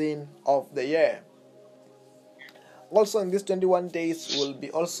season of the year. Also, in these 21 days, we'll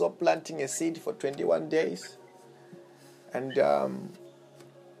be also planting a seed for 21 days. And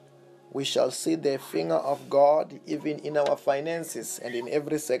we shall see the finger of God even in our finances and in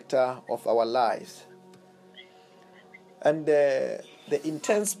every sector of our lives. And the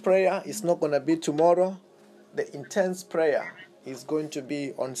intense prayer is not going to be tomorrow. The intense prayer is going to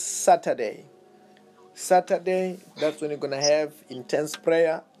be on Saturday. Saturday, that's when you're going to have intense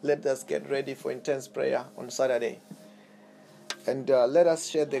prayer. Let us get ready for intense prayer on Saturday. And let us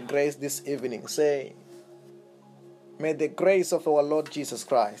share the grace this evening. Say, may the grace of our Lord Jesus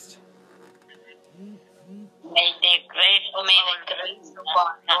Christ, may the grace of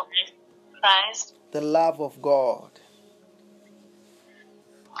our Lord Jesus Christ, the love of God,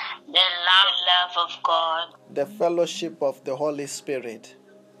 the love of God, the fellowship of the Holy Spirit,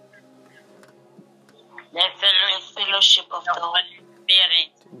 the fellowship of the Holy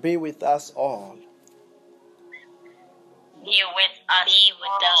Spirit be with us all. Be with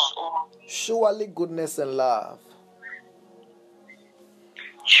us all. Surely goodness and love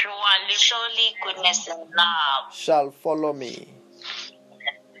Surely goodness and love shall follow me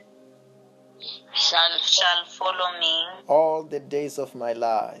shall follow me all the days of my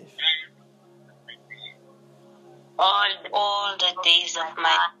life, all the days of my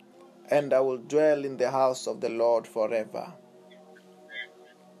life, and I will dwell in the house of the Lord forever.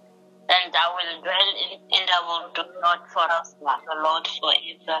 And I will do not for us, the Lord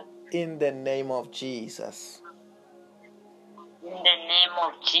forever. In the name of Jesus. In the name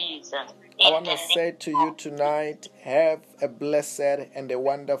of Jesus. I want to say to you tonight, have a blessed and a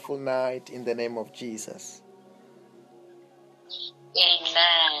wonderful night in the name of Jesus.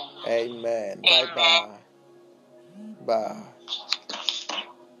 Amen. Amen. Bye-bye. Bye.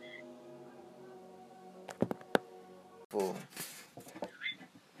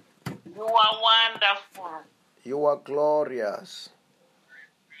 You are wonderful. You are glorious.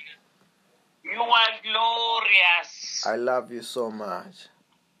 You are glorious. I love you so much.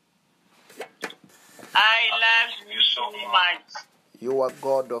 I love you so much. You are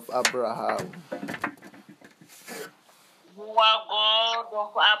God of Abraham, You are God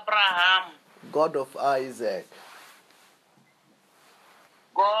of Abraham, God of Isaac,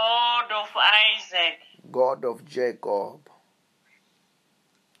 God of Isaac, God of Jacob.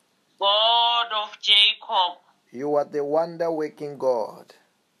 God of Jacob. You are the wonder-working God,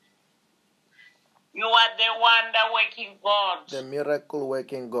 You are the wonder-working God, the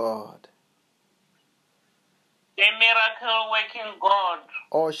miracle-working God, the miracle-working God,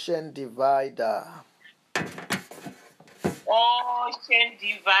 ocean divider. ocean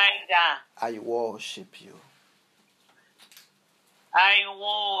divider. I worship you.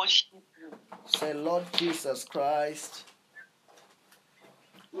 I worship you. Say, Lord Jesus Christ,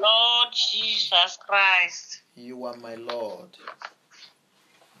 Lord Jesus Christ, you are my Lord.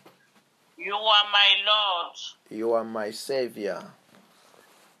 you are my Lord. You are my Savior.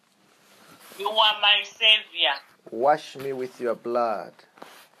 You are my Savior. Wash me with your blood.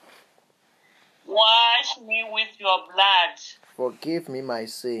 Wash me with your blood. Forgive me my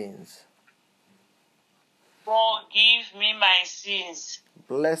sins. Forgive me my sins.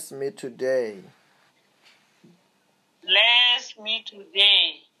 Bless me today. Bless me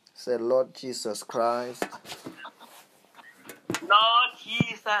today. Say, Lord Jesus Christ, Lord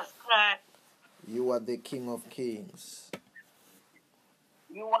Jesus Christ, you are the King of Kings,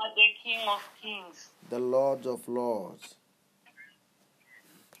 you are the King of Kings, the Lord of Lords.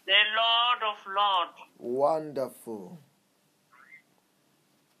 the Lord of Lords. Wonderful,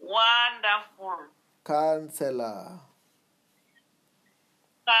 Wonderful Counselor,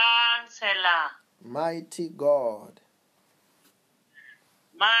 Counselor, mighty God,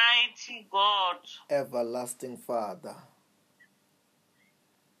 mighty God, everlasting Father.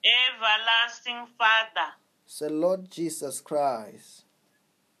 everlasting Father. Say, Lord Jesus Christ,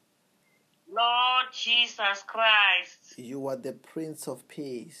 Lord Jesus Christ, you are the Prince of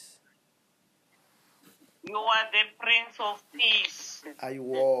Peace. you are the Prince of Peace. I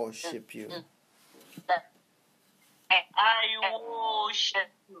worship you. I worship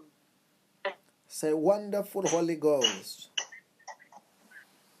you. Say, wonderful Holy Ghost,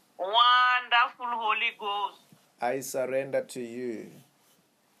 Wonderful Holy Ghost, I surrender to you.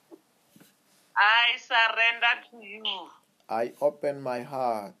 I surrender to you. I open my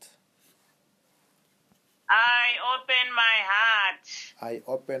heart. I open my heart. I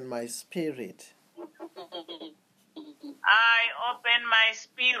open my spirit. I open my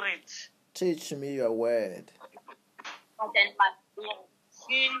spirit. Teach me your word. Open my spirit.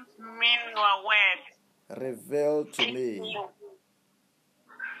 Teach me your word. Reveal to me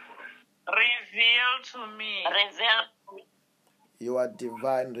Reveal to me. Reveal to me. your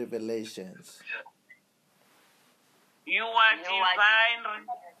divine revelations. You are divine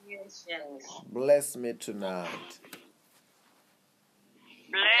revelations. Bless me tonight.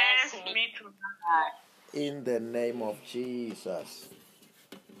 Bless me tonight. In the name of Jesus.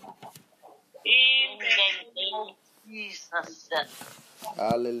 In the name of Jesus.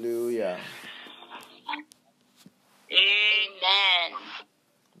 Hallelujah. Amen.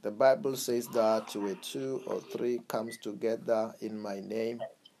 The Bible says that where two or three comes together in my name,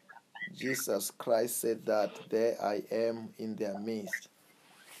 Jesus Christ said that there I am in their midst.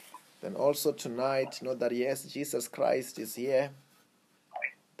 Then also tonight, know that yes, Jesus Christ is here.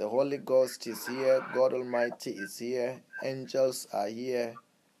 The Holy Ghost is here. God Almighty is here. Angels are here.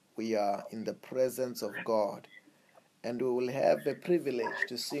 We are in the presence of God. And we will have the privilege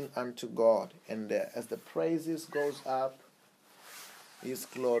to sing unto God. And as the praises goes up, His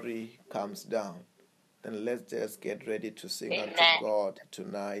glory comes down. Then let's just get ready to sing Amen. unto God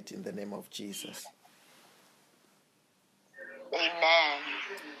tonight in the name of Jesus. Amen.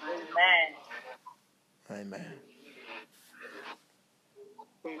 Amen. Amen.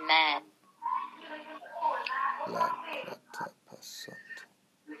 Amen. La kata pasot.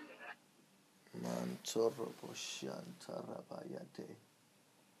 Mantoro boshanta rabayade.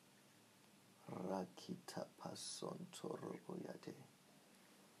 Rakita pasontoro boyade.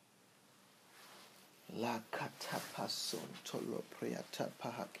 La kata pasontolo priata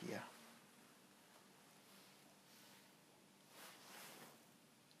pahakia.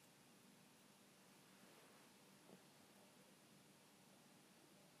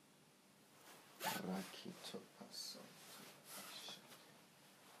 Rakito pasonto.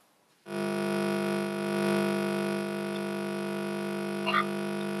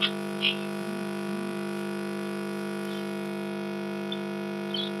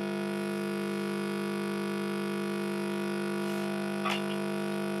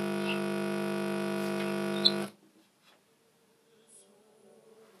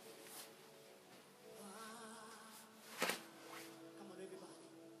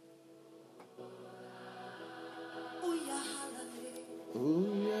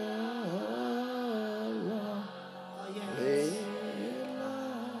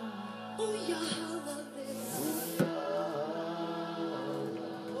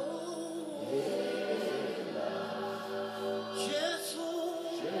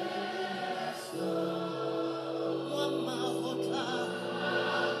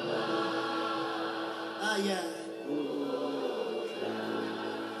 yeah.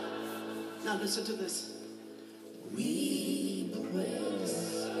 Now listen to this. We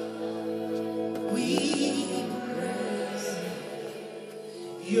praise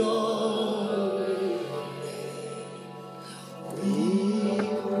your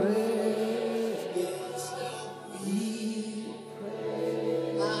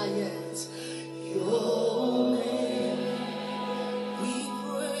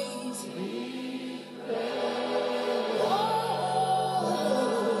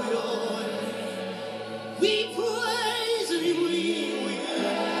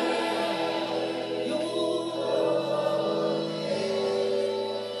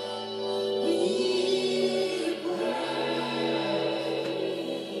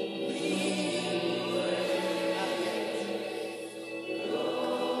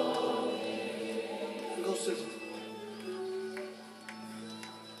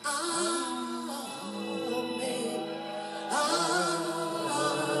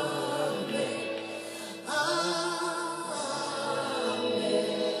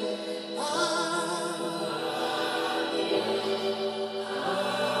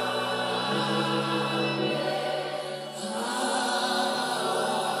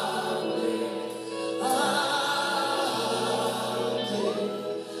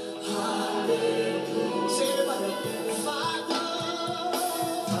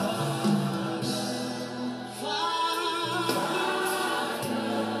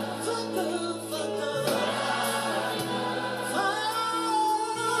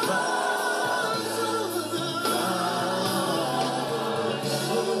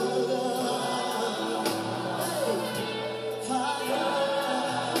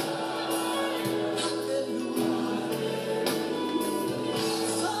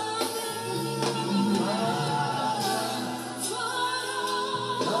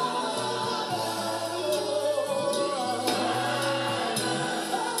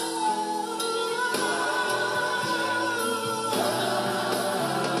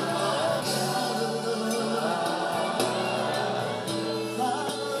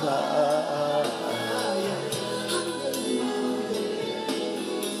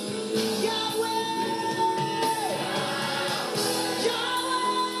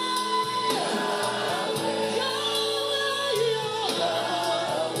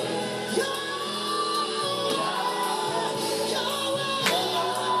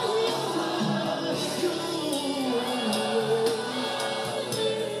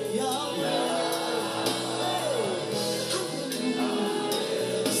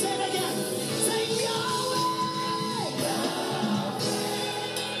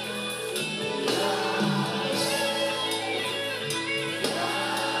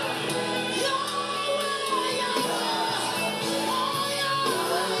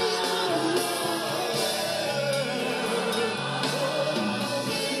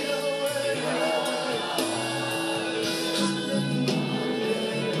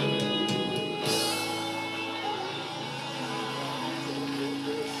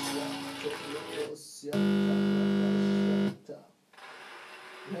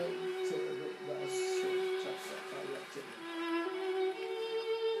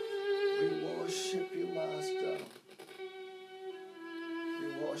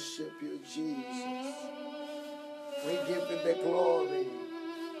worship you, Jesus. We give you the glory.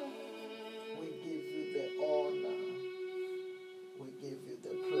 We give you the honor. We give you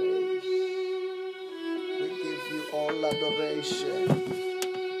the praise. We give you all adoration.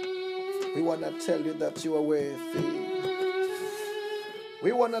 We want to tell you that you are worthy.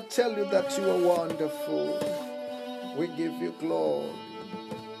 We want to tell you that you are wonderful. We give you glory.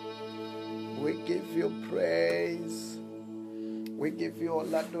 We give you praise. We give you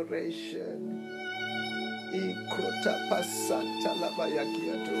all adoration. Ikrota pasanta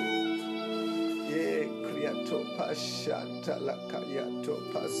labayakiato. Ye kriato pashanta lakayato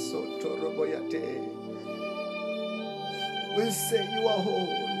pasoto roboyate. We say you are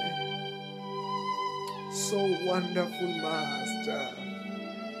holy. So wonderful, Master.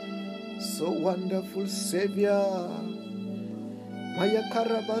 So wonderful, Savior. Maya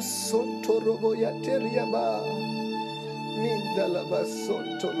karabasoto roboyate riaba.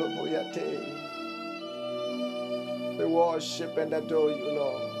 Mindalabasoto roboyate. We worship and adore you,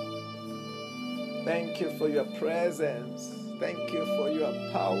 Lord. Thank you for your presence. Thank you for your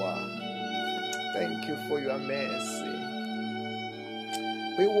power. Thank you for your mercy.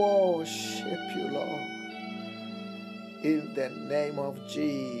 We worship you, Lord. In the name of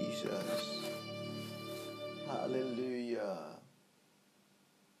Jesus. Hallelujah.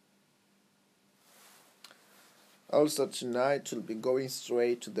 Also tonight we'll be going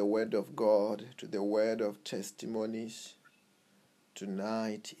straight to the Word of God, to the Word of testimonies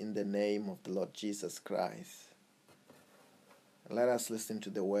tonight in the name of the Lord Jesus Christ. Let us listen to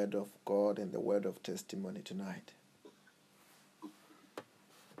the Word of God and the Word of testimony tonight.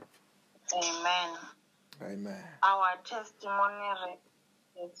 Amen. Amen. Our testimony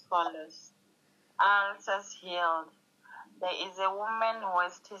reads as follows. Ulcers healed. There is a woman who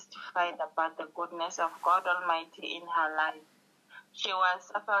has testified about the goodness of God Almighty in her life. She was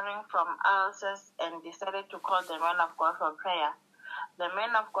suffering from ulcers and decided to call the man of God for prayer. The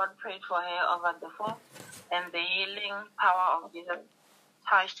man of God prayed for her over the phone, and the healing power of Jesus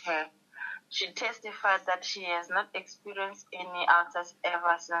touched her. She testified that she has not experienced any ulcers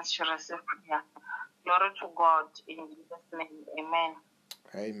ever since she received prayer. Glory to God in Jesus' name. Amen.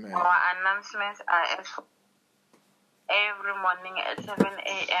 Amen. Our announcements are as follows. Every morning at 7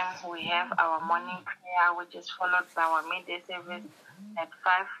 a.m. we have our morning prayer, which is followed by our midday service at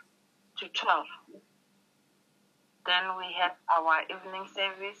 5 to 12. Then we have our evening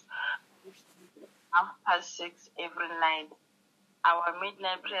service, which is 6:30 every night. Our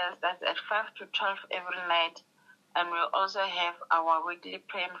midnight prayer starts at 5 to 12 every night. And we also have our weekly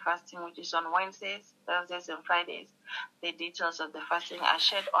prayer and fasting, which is on Wednesdays, Thursdays, and Fridays. The details of the fasting are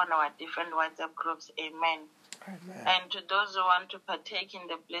shared on our different WhatsApp groups. Amen. Amen. And to those who want to partake in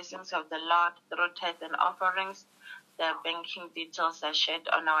the blessings of the Lord through tithes and offerings, the banking details are shared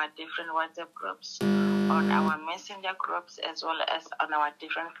on our different WhatsApp groups, on our messenger groups, as well as on our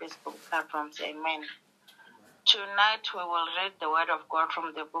different Facebook platforms. Amen. Tonight we will read the Word of God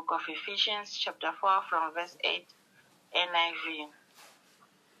from the book of Ephesians, chapter 4, from verse 8, NIV.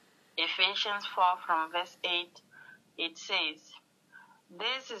 Ephesians 4, from verse 8, it says,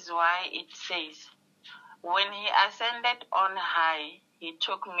 "This is why it says, when he ascended on high, he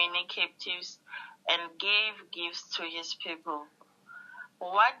took many captives and gave gifts to his people."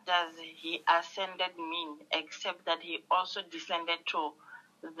 What does he ascended mean, except that he also descended to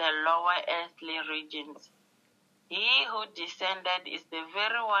the lower earthly regions? He who descended is the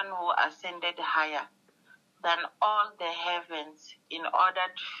very one who ascended higher than all the heavens in order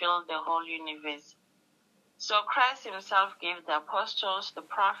to fill the whole universe. So Christ himself gave the apostles, the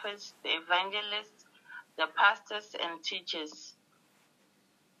prophets, the evangelists, the pastors and teachers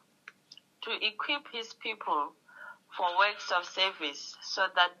to equip his people for works of service, so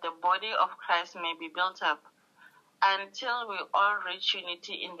that the body of Christ may be built up until we all reach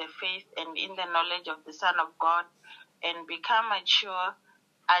unity in the faith and in the knowledge of the Son of God and become mature,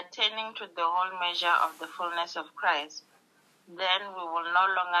 attaining to the whole measure of the fullness of Christ. Then we will no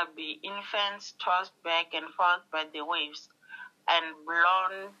longer be infants tossed back and forth by the waves and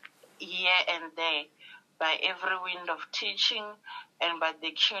blown here and there by every wind of teaching and by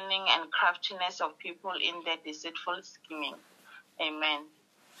the cunning and craftiness of people in their deceitful scheming. Amen.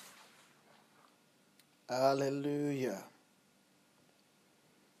 Hallelujah.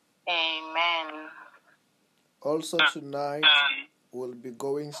 Amen. Also tonight we'll be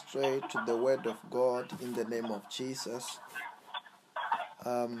going straight to the Word of God in the name of Jesus.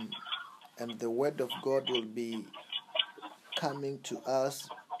 And the Word of God will be coming to us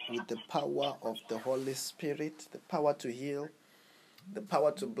with the power of the Holy Spirit, the power to heal, the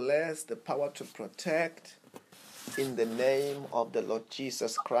power to bless, the power to protect, in the name of the Lord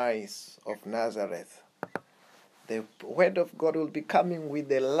Jesus Christ of Nazareth. The Word of God will be coming with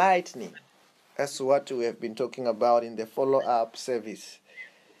the lightning. That's what we have been talking about in the follow-up service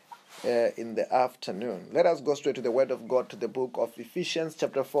in the afternoon. Let us go straight to the Word of God, to the book of Ephesians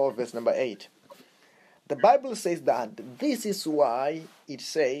chapter 4, verse number 8. The Bible says that this is why it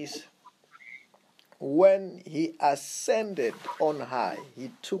says, when he ascended on high,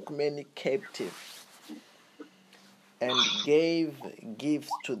 he took many captives and gave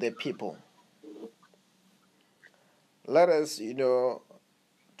gifts to the people. Let us,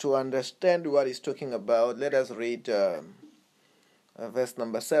 to understand what he's talking about, let us read verse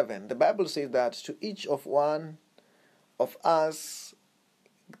number 7. The Bible says that to each of one of us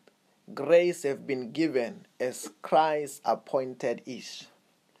grace have been given as Christ appointed is.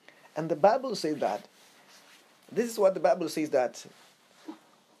 And the Bible says that, this is what the Bible says, that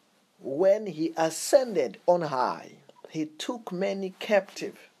when he ascended on high, he took many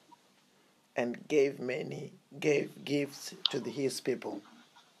captive and gave gifts to his people.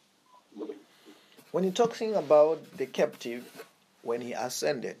 When he's talking about the captive, when he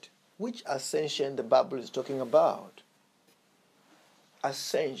ascended, which ascension the Bible is talking about?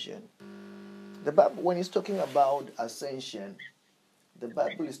 Ascension. The Bible, when it's talking about ascension, the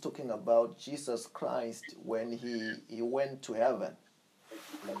Bible is talking about Jesus Christ when he went to heaven.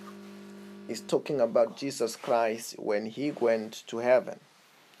 is talking about Jesus Christ when he went to heaven.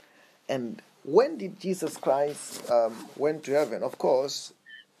 And when did Jesus Christ went to heaven? Of course,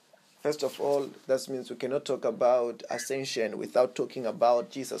 first of all, that means we cannot talk about ascension without talking about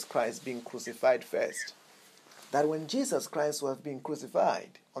Jesus Christ being crucified first. That when Jesus Christ was being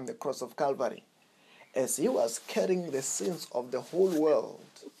crucified on the cross of Calvary, as he was carrying the sins of the whole world,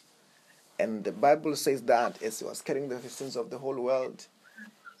 and the Bible says that as he was carrying the sins of the whole world,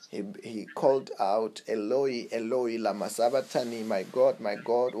 he called out, Eloi, Eloi, lama sabachthani, my God,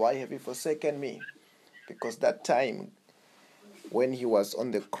 why have you forsaken me? Because that time, when he was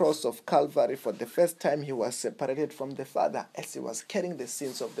on the cross of Calvary, for the first time he was separated from the Father as he was carrying the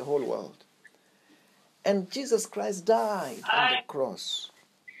sins of the whole world. And Jesus Christ died on the cross.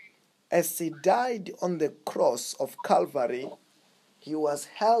 As he died on the cross of Calvary, he was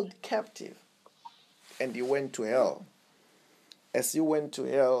held captive and he went to hell. As he went to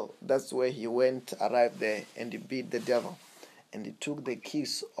hell, that's where he went, arrived there, and he beat the devil. And he took the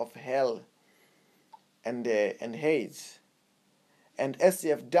keys of hell and Hades. And as he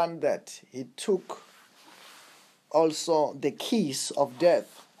have done that, he took also the keys of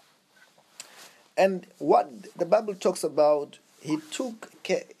death. And what the Bible talks about, he took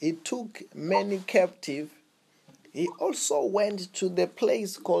many captive. He also went to the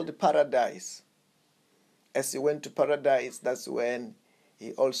place called paradise. As he went to paradise, that's when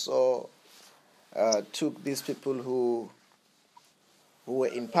he also took these people who were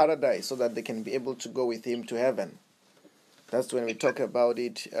in paradise so that they can be able to go with him to heaven. That's when we talked about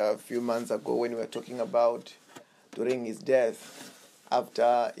it a few months ago when we were talking about during his death,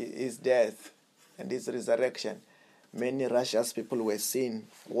 after his death and his resurrection. Many righteous people were seen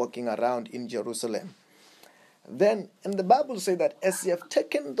walking around in Jerusalem. Then, and the Bible says that as he have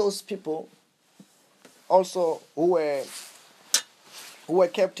taken those people also who were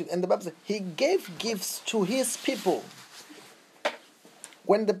captive, and the Bible says he gave gifts to his people.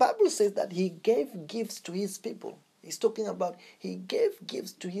 When the Bible says that he gave gifts to his people, he's talking about he gave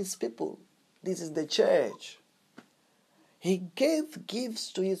gifts to his people. This is the church. He gave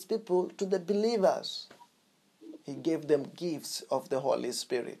gifts to his people, to the believers. He gave them gifts of the Holy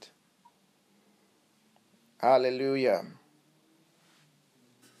Spirit. Hallelujah.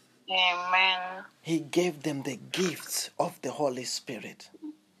 Amen. He gave them the gifts of the Holy Spirit.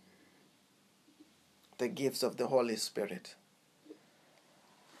 The gifts of the Holy Spirit.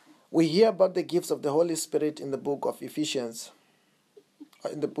 We hear about the gifts of the Holy Spirit in the book of Ephesians,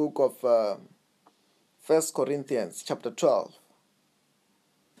 in the book of 1 Corinthians chapter 12.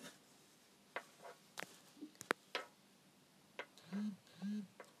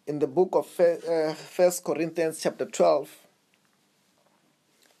 In the book of 1 Corinthians chapter 12,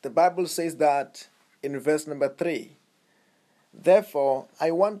 the Bible says that in verse number 3, therefore,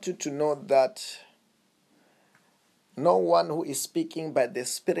 I want you to know that no one who is speaking by the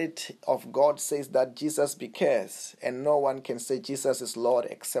Spirit of God says that Jesus be cursed, and no one can say Jesus is Lord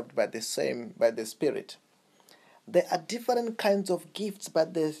except by the Spirit. There are different kinds of gifts,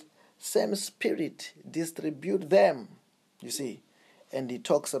 but the same Spirit distribute them, you see. And he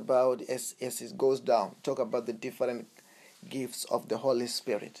talks about, as it goes down, talk about the different gifts of the Holy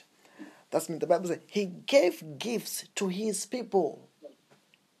Spirit. That's what the Bible says. He gave gifts to his people.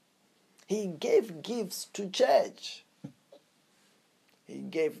 He gave gifts to church. He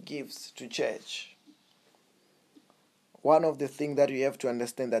gave gifts to church. One of the things that you have to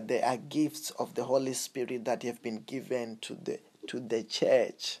understand that there are gifts of the Holy Spirit that have been given to the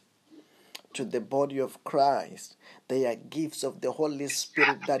church, to the body of Christ. They are gifts of the Holy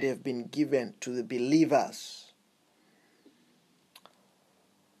Spirit that have been given to the believers.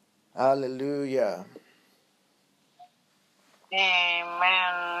 Hallelujah.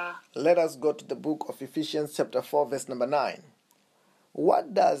 Amen. Let us go to the book of Ephesians chapter 4 verse number 9.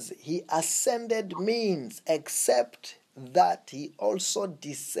 What does he ascended means except that he also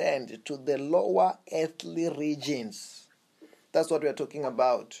descended to the lower earthly regions? That's what we are talking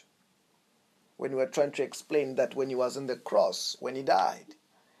about when we are trying to explain that when he was on the cross, when he died,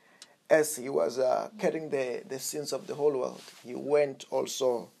 as he was carrying the sins of the whole world, he went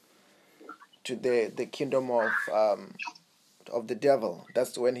also to the kingdom of the devil.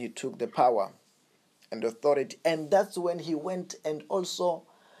 That's when he took the power and authority, and that's when he went and also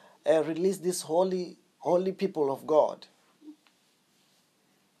released this holy people of God.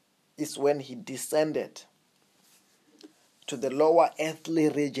 It's when he descended to the lower earthly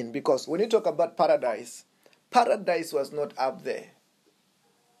region, because when you talk about paradise was not up there.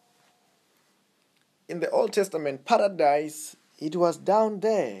 In the Old Testament, paradise, it was down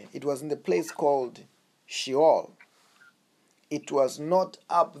there. It was in the place called Sheol. it was not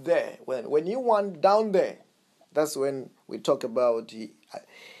up there. When he went down there, that's when we talk about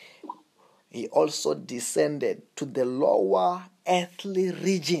he also descended to the lower earthly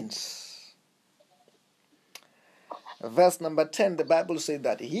regions. Verse number 10, the Bible says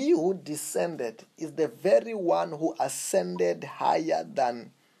that he who descended is the very one who ascended higher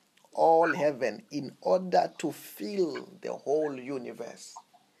than all heaven in order to fill the whole universe.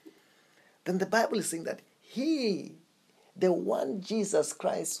 Then the Bible is saying that he, the one Jesus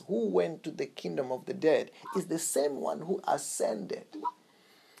Christ who went to the kingdom of the dead, is the same one who ascended.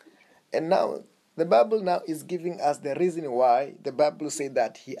 And now, the Bible now is giving us the reason why the Bible says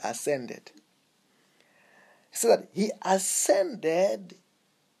that he ascended. So that he ascended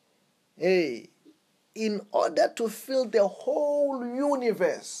in order to fill the whole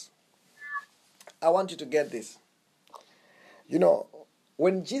universe. I want you to get this. You know,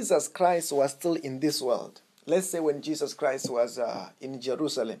 when Jesus Christ was still in this world, let's say when Jesus Christ was in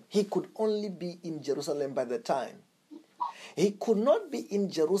Jerusalem, he could only be in Jerusalem by the time. He could not be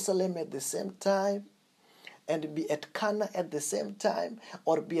in Jerusalem at the same time and be at Cana at the same time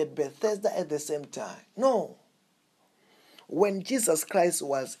or be at Bethesda at the same time. No. When Jesus Christ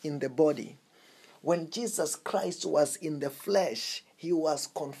was in the body, when Jesus Christ was in the flesh, he was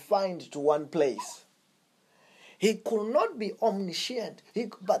confined to one place. He could not be omniscient.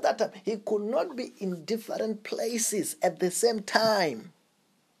 By that time, he could not be in different places at the same time.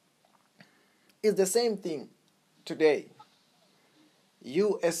 It's the same thing today.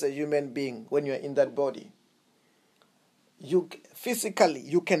 You as a human being, when you're in that body, you physically,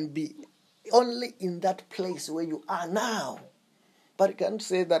 you can be only in that place where you are now. But you can't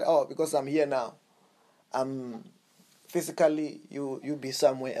say that, because I'm here now, physically you be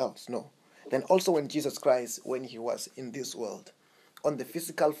somewhere else. No. Then also when Jesus Christ, when he was in this world, on the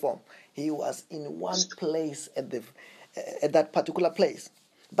physical form, he was in one place at that particular place.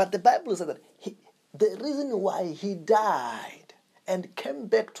 But the Bible says that the reason why he died and came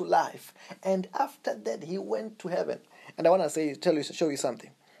back to life, and after that he went to heaven. And I want to show you something.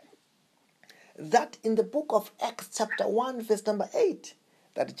 That in the book of Acts chapter 1 verse number 8,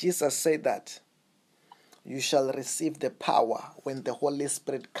 that Jesus said that you shall receive the power when the Holy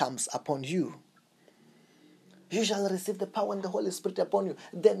Spirit comes upon you. You shall receive the power when the Holy Spirit upon you.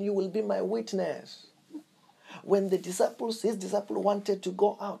 Then you will be my witness. When his disciples wanted to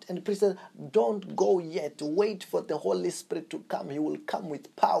go out, and the priest said, don't go yet. Wait for the Holy Spirit to come. He will come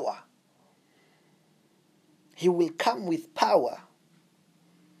with power. He will come with power.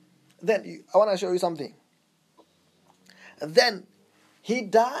 Then I want to show you something. Then he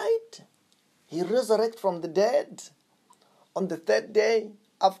died. He resurrected from the dead. On the third day,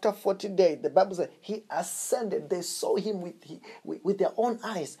 after 40 days, the Bible says he ascended. They saw him with their own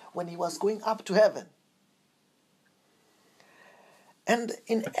eyes when he was going up to heaven. And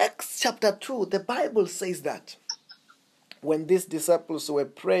in Acts chapter 2, the Bible says that when these disciples were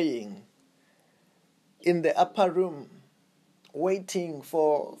praying in the upper room, waiting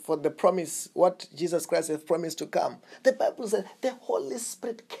for the promise, what Jesus Christ has promised to come, the Bible says the Holy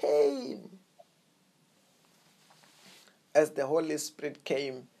Spirit came. As the Holy Spirit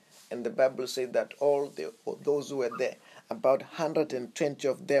came, and the Bible said that all those who were there, about 120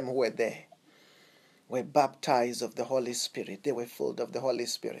 of them who were there, were baptized of the Holy Spirit. They were filled of the Holy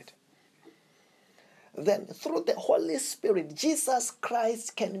Spirit. Then through the Holy Spirit, Jesus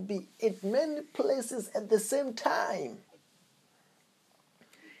Christ can be in many places at the same time.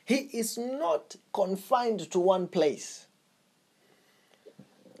 He is not confined to one place.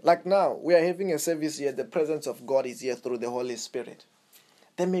 Like now, we are having a service here. The presence of God is here through the Holy Spirit.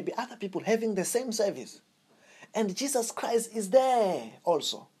 There may be other people having the same service. And Jesus Christ is there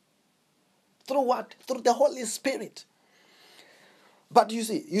also. Through what? Through the Holy Spirit. But you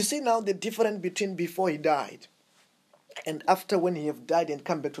see now the difference between before he died and after, when he have died and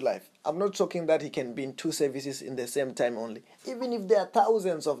come back to life. I'm not talking that he can be in two services in the same time only. Even if there are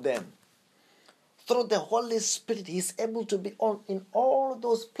thousands of them, through the Holy Spirit, he is able to be in all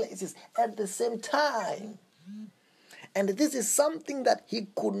those places at the same time. And this is something that he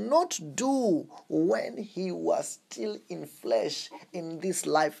could not do when he was still in flesh in this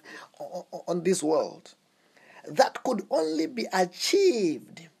life, on this world. That could only be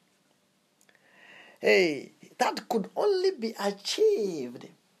achieved. That could only be achieved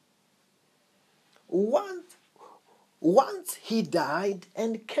once he died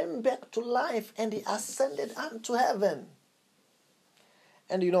and came back to life and he ascended unto heaven.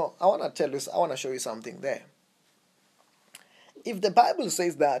 And I want to show you something there. If the Bible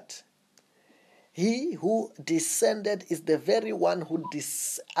says that he who descended is the very one who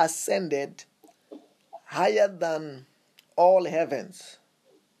ascended higher than all heavens.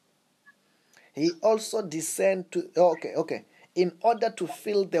 He also descended to, in order to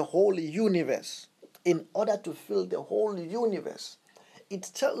fill the whole universe. In order to fill the whole universe. It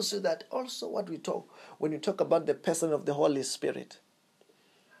tells you that also what we talk, when you talk about the person of the Holy Spirit.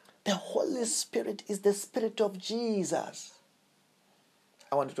 The Holy Spirit is the Spirit of Jesus.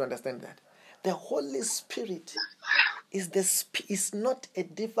 I want you to understand that. The Holy Spirit is not a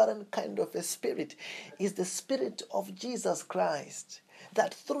different kind of a spirit. It's the Spirit of Jesus Christ.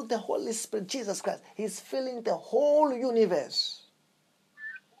 That through the Holy Spirit, Jesus Christ, He's filling the whole universe.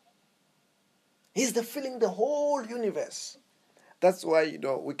 He's filling the whole universe. That's why,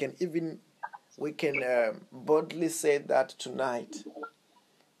 we can boldly say that tonight.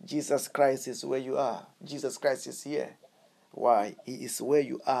 Jesus Christ is where you are. Jesus Christ is here. Why? He is where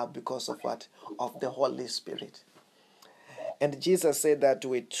you are because of what? Of the Holy Spirit. And Jesus said that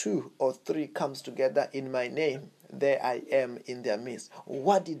where 2 or 3 comes together in my name, there I am in their midst.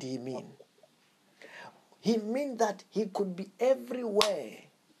 What did He mean? He meant that He could be everywhere.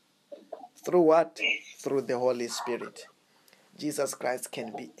 Through what? Through the Holy Spirit. Jesus Christ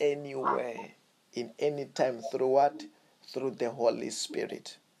can be anywhere, in any time. Through what? Through the Holy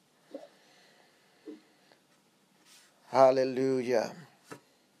Spirit. Hallelujah.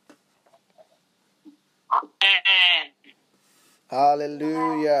 Amen.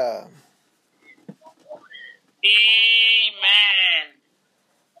 Hallelujah. Amen.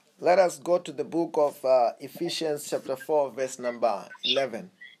 Let us go to the book of Ephesians chapter 4, verse number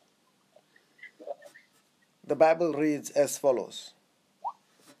 11. The Bible reads as follows.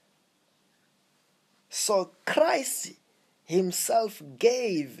 So Christ Himself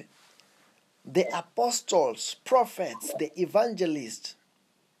gave the apostles, prophets, the evangelists,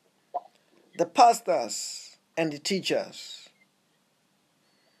 the pastors, and the teachers.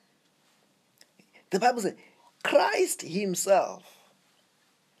 The Bible says, Christ Himself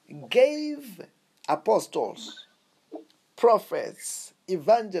gave apostles, prophets,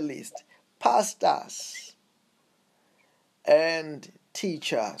 evangelists, pastors, and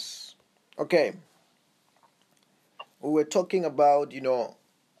teachers. Okay. We were talking about, in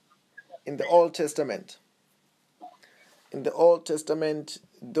the Old Testament. In the Old Testament,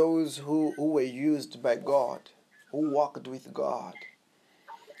 those who were used by God, who walked with God.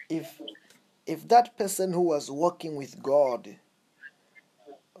 If that person who was walking with God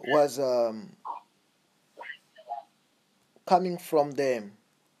was coming from the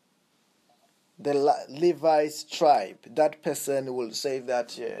Levi's tribe, that person will say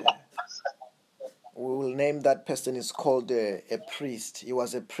that we will name that person is called a priest. He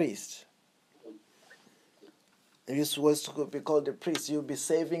was a priest. He was to be called a priest. You'll be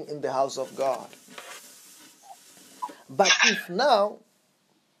serving in the house of God. But if now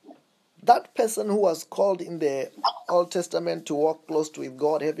that person who was called in the Old Testament to walk close with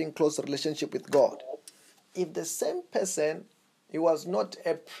God, having close relationship with God, if the same person, he was not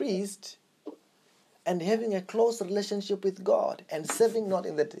a priest and having a close relationship with God and serving not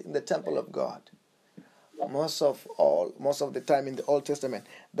in the temple of God, most of the time in the Old Testament,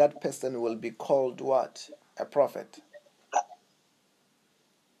 that person will be called what? A prophet.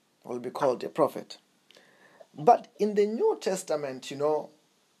 Will be called a prophet. But in the New Testament,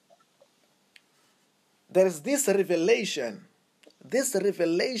 there is this revelation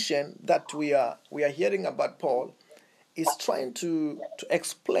that we are hearing about. Paul is trying to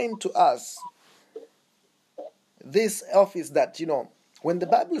explain to us this office that, when the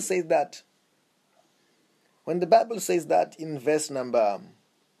Bible says that in verse number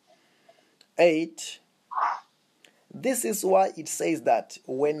 8, this is why it says that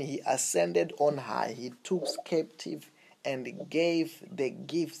when He ascended on high, He took captive and gave the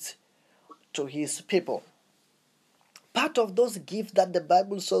gifts to His people. Part of those gifts that the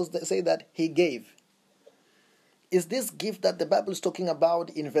Bible say that He gave is this gift that the Bible is talking about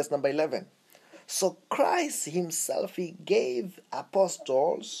in verse number 11. So Christ Himself, He gave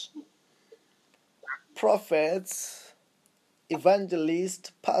apostles, prophets,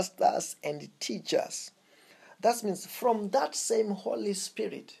 evangelists, pastors, and teachers. That means from that same Holy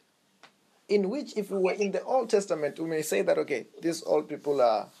Spirit, in which if we were in the Old Testament, we may say that, okay, these all people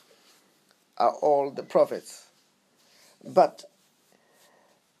are all the prophets. But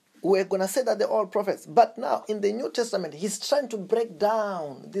we're going to say that they're all prophets. But now, in the New Testament, He's trying to break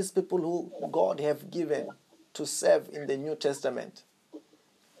down these people who God have given to serve in the New Testament.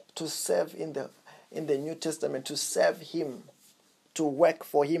 To serve in the New Testament, to serve Him, to work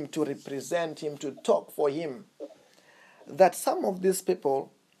for Him, to represent Him, to talk for Him. That some of these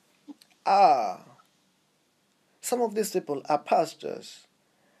people are pastors,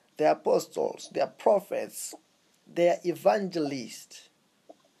 they're apostles, they're prophets, they are evangelists,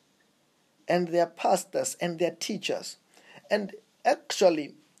 and they are pastors, and they are teachers. And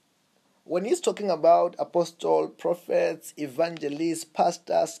actually, when he's talking about apostles, prophets, evangelists,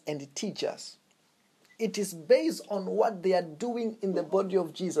 pastors, and teachers, it is based on what they are doing in the body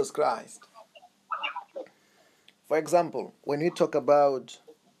of Jesus Christ. For example, when we talk about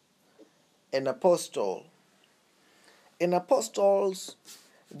an apostle, in apostles,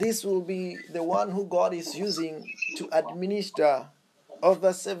 this will be the one who God is using to administer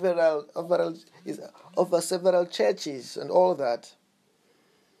over several churches and all that.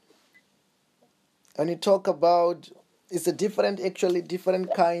 And you talk about, it's a different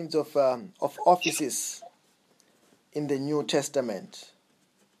kinds of offices in the New Testament.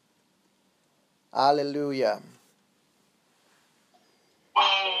 Hallelujah.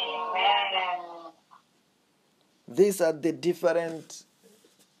 These are the different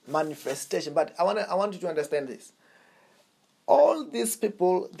manifestations. But I want you to understand this. All these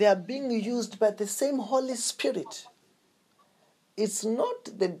people, they are being used by the same Holy Spirit. It's not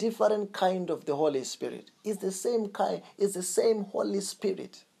the different kind of the Holy Spirit. It's the same kind. It's the same Holy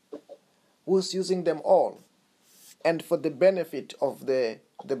Spirit who's using them all, and for the benefit of the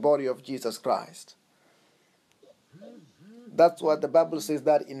body of Jesus Christ. That's what the Bible says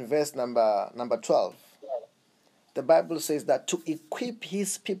that in verse number 12. The Bible says that to equip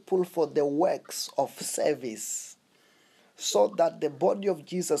his people for the works of service, so that the body of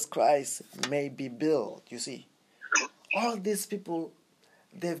Jesus Christ may be built. You see, all these people,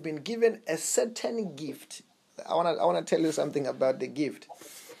 they've been given a certain gift. I want to tell you something about the gift.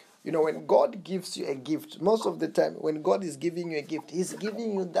 You know, when God gives you a gift, most of the time when God is giving you a gift, he's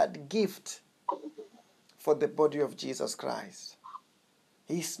giving you that gift for the body of Jesus Christ.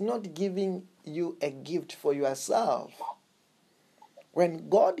 He's not giving you a gift for yourself. When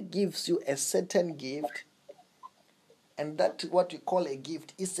God gives you a certain gift, and that's what we call a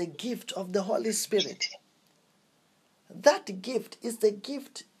gift, is a gift of the Holy Spirit. That gift is the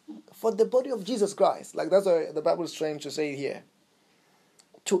gift for the body of Jesus Christ. Like that's what the Bible is trying to say here.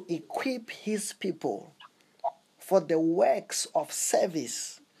 To equip his people for the works of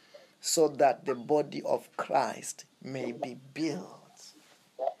service, so that the body of Christ may be built.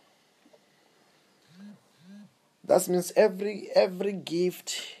 That means every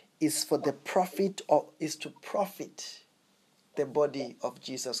gift is for the profit, or is to profit the body of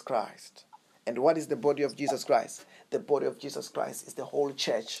Jesus Christ. And what is the body of Jesus Christ? The body of Jesus Christ is the whole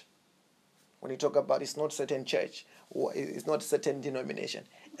church. When you talk about, it's not certain church, it's not certain denomination.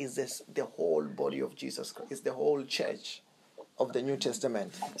 It's the whole body of Jesus Christ. It's the whole church of the New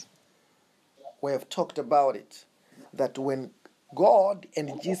Testament. We have talked about it, that when God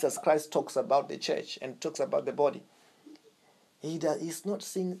and Jesus Christ talks about the church and talks about the body, he's not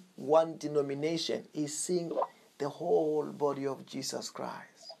seeing one denomination. He's seeing the whole body of Jesus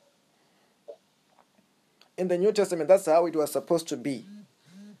Christ. In the New Testament, that's how it was supposed to be.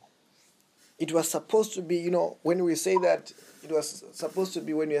 It was supposed to be, you know, when we say that, it was supposed to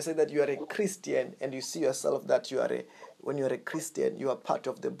be when you say that you are a Christian and you see yourself that when you are a Christian, you are part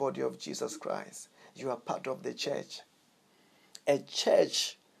of the body of Jesus Christ. You are part of the church. A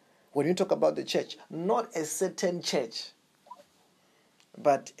church, when you talk about the church, not a certain church,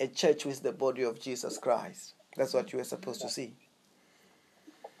 but a church with the body of Jesus Christ. That's what you are supposed to see.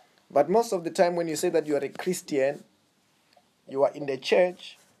 But most of the time when you say that you are a Christian, you are in the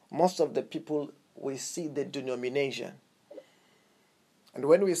church, most of the people will see the denomination. And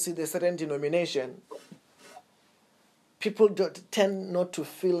when we see the certain denomination, people tend not to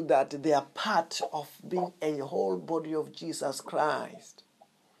feel that they are part of being a whole body of Jesus Christ,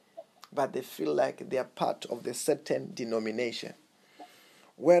 but they feel like they are part of the certain denomination.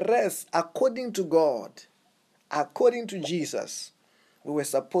 Whereas, according to God, according to Jesus, we were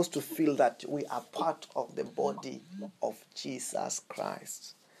supposed to feel that we are part of the body of Jesus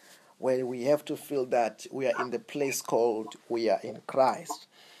Christ, where we have to feel that we are in the place called we are in Christ.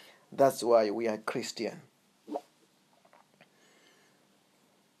 That's why we are Christian.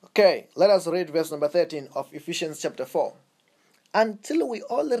 Okay, let us read verse number 13 of Ephesians chapter 4. Until we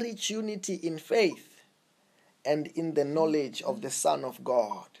all reach unity in faith and in the knowledge of the Son of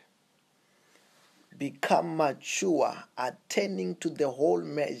God, become mature, attaining to the whole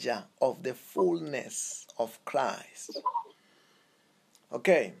measure of the fullness of Christ.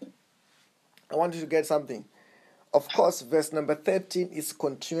 Okay, I want you to get something. Of course, verse number 13 is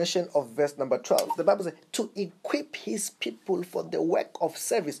continuation of verse number 12. The Bible says, to equip his people for the work of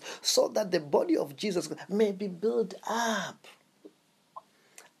service, so that the body of Jesus may be built up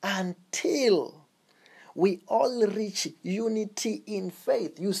until we all reach unity in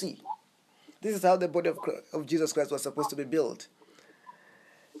faith. You see, This is how the body of Jesus Christ was supposed to be built.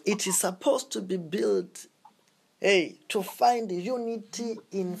 It is supposed to be built, to find unity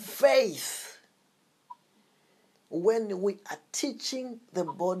in faith. When we are teaching the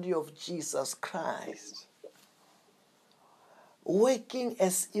body of Jesus Christ, working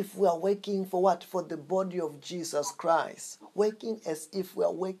as if we are working for what? For the body of Jesus Christ. Working as if we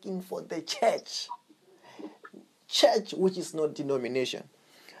are working for the church. Church, which is not denomination.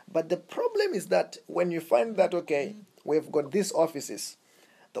 But the problem is that when you find that, we've got these offices,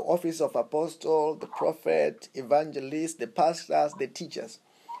 the office of apostle, the prophet, evangelist, the pastors, the teachers.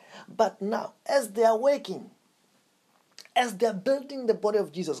 But now, as they are working, as they are building the body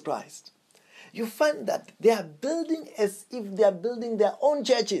of Jesus Christ, you find that they are building as if they are building their own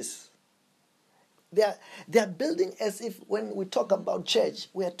churches. They are building as if when we talk about church,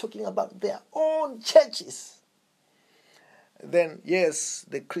 we are talking about their own churches. Then, yes,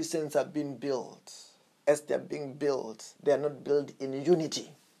 the Christians are being built. As they are being built, they are not built in unity.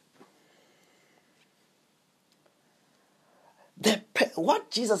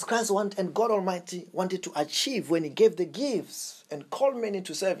 What Jesus Christ wanted and God Almighty wanted to achieve when He gave the gifts and called men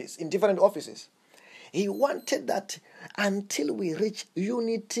into service in different offices, He wanted that until we reach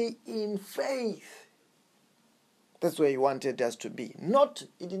unity in faith. That's where He wanted us to be.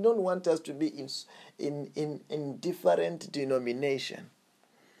 He did not want us to be in different denominations.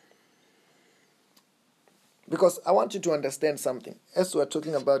 Because I want you to understand something. As we're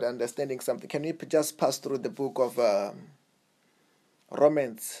talking about understanding something, can we just pass through the book of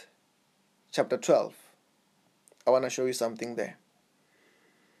Romans chapter 12? I want to show you something there.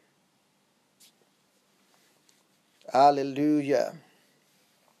 Hallelujah.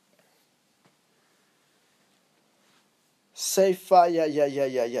 Say fire,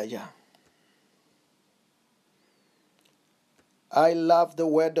 yeah. I love the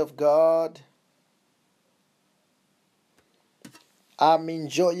word of God. I'm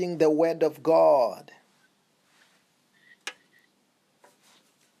enjoying the word of God.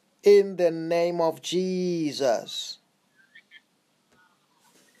 In the name of Jesus.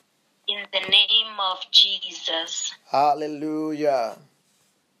 In the name of Jesus. Hallelujah.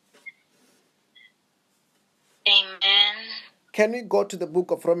 Amen. Can we go to the book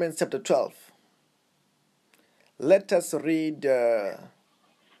of Romans chapter 12? Let us read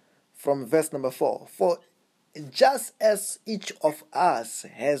from verse number 4. For just as each of us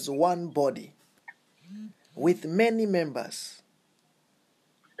has one body with many members,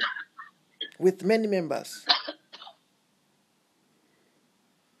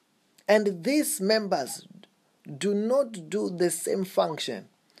 and these members do not do the same function,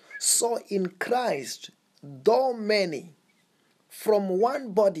 so in Christ, though many, from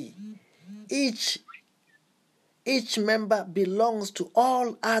one body, each member belongs to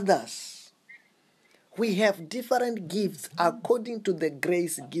all others. We have different gifts according to the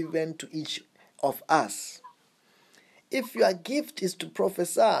grace given to each of us. If your gift is to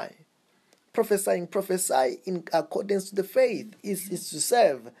prophesy in accordance to the faith. Is to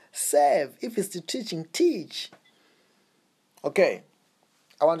serve. If it's to teaching, teach. Okay,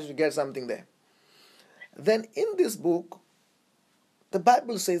 I want you to get something there. Then in this book, the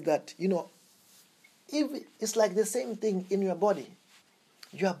Bible says that, if it's like the same thing in your body.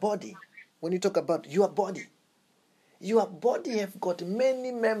 Your body, when you talk about your body have got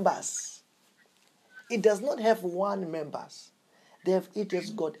many members. It does not have one members. It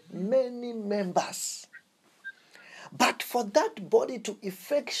has got many members. But for that body to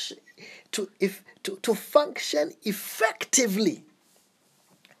function effectively,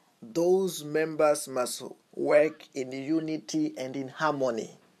 those members must work in unity and in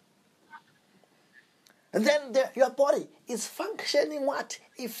harmony. And then your body is functioning what?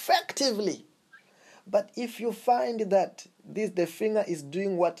 Effectively. But if you find that the finger is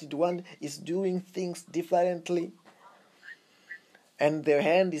doing what it wants, is doing things differently, and the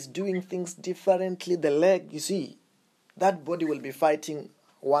hand is doing things differently, the leg, you see, that body will be fighting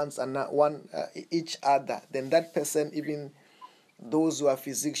each other. Then that person, even those who are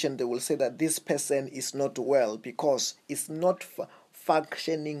physicians, they will say that this person is not well because it's not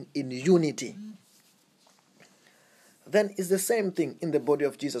functioning in unity. Then it's the same thing in the body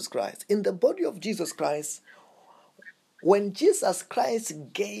of Jesus Christ. In the body of Jesus Christ, when Jesus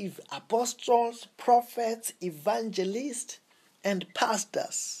Christ gave apostles, prophets, evangelists, and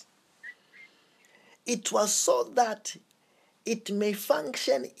pastors, it was so that it may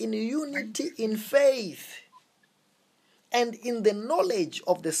function in unity in faith and in the knowledge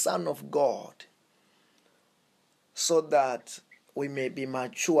of the Son of God, so that we may be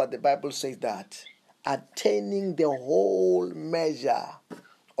mature. The Bible says that, attaining the whole measure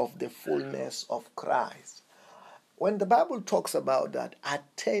of the fullness of Christ. When the Bible talks about that,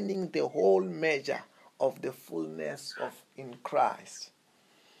 attaining the whole measure of the fullness of in Christ,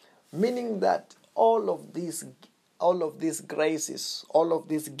 meaning that all of these graces, all of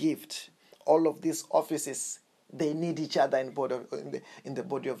these gifts, all of these offices, they need each other in the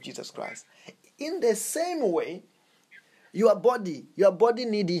body of Jesus Christ. In the same way, your body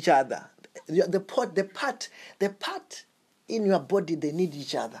need each other. The part in your body, they need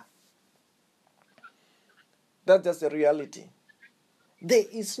each other. That's just the reality. There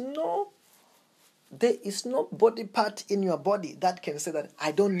is no body part in your body that can say that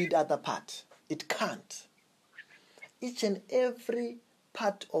I don't need other part. It can't. Each and every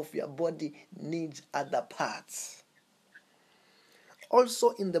part of your body needs other parts. Also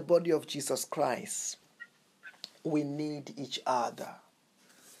in the body of Jesus Christ, we need each other.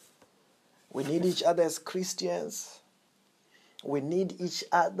 We need each other as Christians. We need each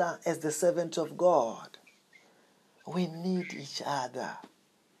other as the servant of God. We need each other.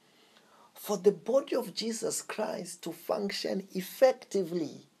 For the body of Jesus Christ to function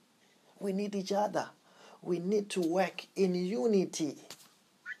effectively, we need each other. We need to work in unity.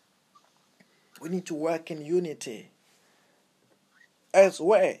 We need to work in unity as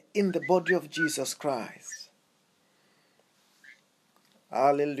well in the body of Jesus Christ.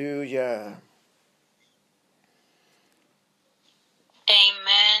 Hallelujah.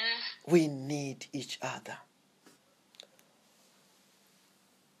 Amen. We need each other.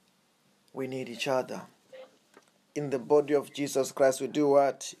 We need each other. In the body of Jesus Christ, we do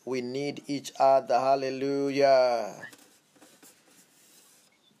what? We need each other. Hallelujah.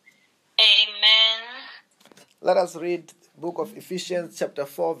 Amen. Let us read the book of Ephesians chapter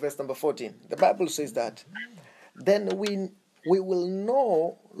 4, verse number 14. The Bible says that, then we will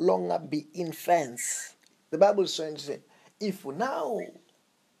no longer be infants. The Bible is trying to say, if now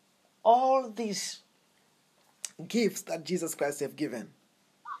all these gifts that Jesus Christ have given,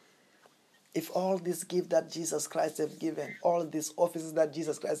 if all these gifts that Jesus Christ have given, all these offices that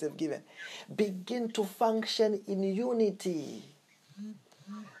Jesus Christ have given, begin to function in unity,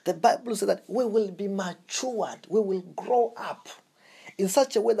 the Bible says that we will be matured, we will grow up in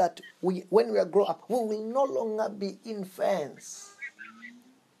such a way that when we are grown up, we will no longer be infants.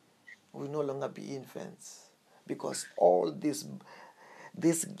 We will no longer be infants, because all these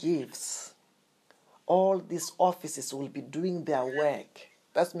gifts, all these offices will be doing their work.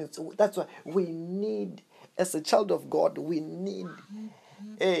 That's why we need, as a child of God, we need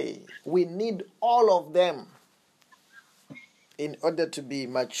all of them in order to be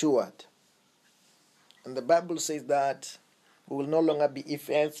matured. And the Bible says that we will no longer be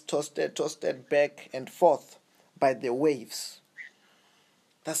infants tossed back and forth by the waves.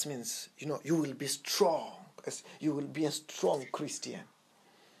 That means, you will be strong. As you will be a strong Christian.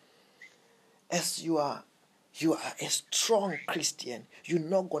 As you are a strong Christian, you're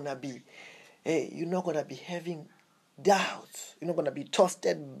not gonna be having doubts. You're not gonna be tossed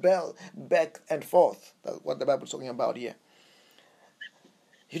back and forth. That's what the Bible is talking about here.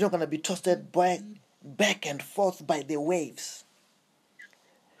 You're not gonna be tossed back and forth by the waves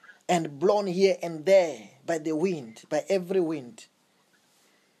and blown here and there by the wind, by every wind.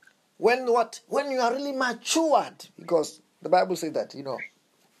 When you are really matured, because the Bible says that, you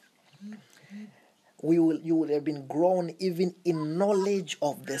would have been grown even in knowledge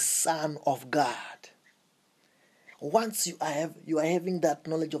of the Son of God. Once you are having that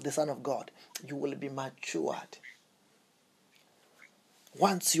knowledge of the Son of God, you will be matured.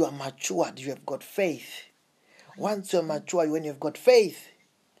 Once you are matured, you have got faith. Once you are matured, when you have got faith,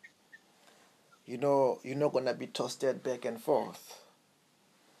 you're not going to be tossed back and forth.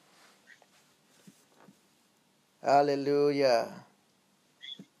 Hallelujah.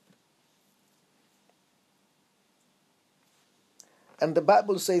 And the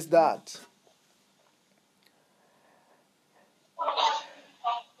Bible says that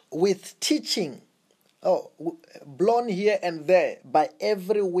with teaching, blown here and there by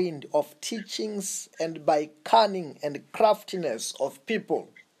every wind of teachings and by cunning and craftiness of people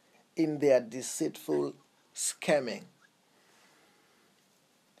in their deceitful scheming.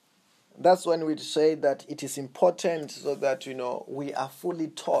 That's when we say that it is important so that, we are fully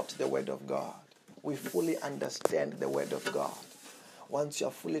taught the Word of God. We fully understand the Word of God. Once you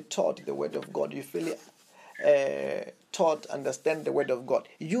are fully taught the Word of God, you fully understand the Word of God,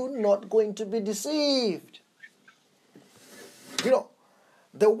 you're not going to be deceived.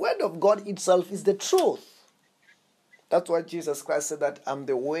 The Word of God itself is the truth. That's why Jesus Christ said that I'm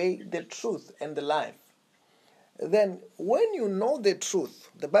the way, the truth, and the life. Then when you know the truth,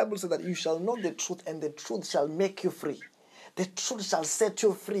 the Bible says that you shall know the truth and the truth shall make you free. The truth shall set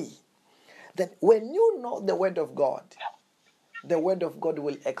you free. Then when you know the word of God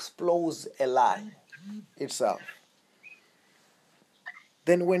will expose a lie itself.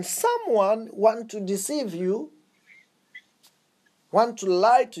 Then when someone wants to deceive you, want to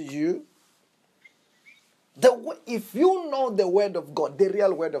lie to you, if you know the word of God, the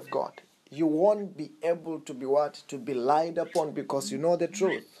real word of God, you won't be able to be what? To be lied upon, because you know the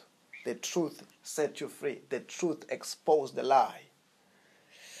truth. The truth set you free. The truth expose the lie.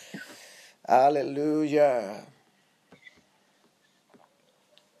 Hallelujah.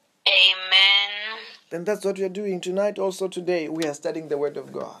 Amen. Then that's what we are doing tonight. Also today, we are studying the word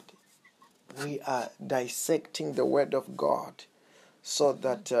of God. We are dissecting the word of God so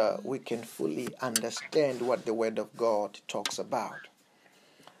that we can fully understand what the word of God talks about.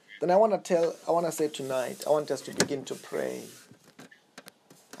 Then I want to say tonight, I want us to begin to pray.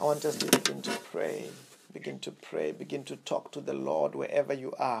 I want us to begin to pray. Begin to pray. Begin to talk to the Lord wherever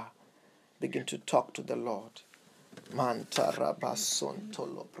you are. Begin to talk to the Lord. Manta rabasonto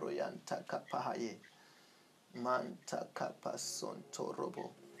lo proyanta kapahaye. Manta kapasonto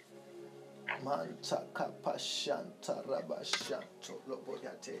robo. Manta kapashanta rabashanto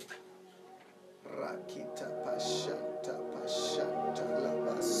loboyate. Rakita pashanta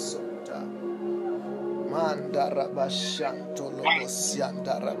labasonta. Manda rabashanto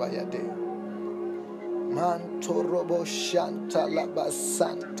lobosianda rabayade. Manto robo shanta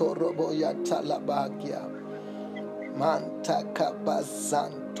labasanto robo yata labagya. Manta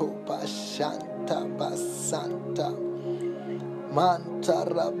kabasanto bashanta basanta. Manta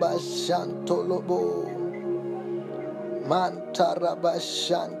rabashanto lobo. Manta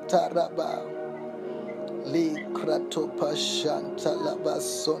rabashanta raba. Li krato pashanta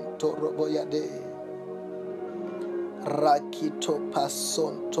labasonto robo yade. Rakito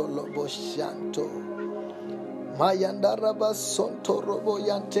pasonto lobo shanto. Mayanda rabasonto robo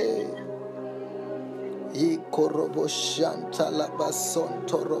yante. Iko robo shanta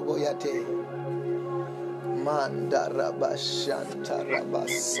labasonto robo yate. Manda rabashanta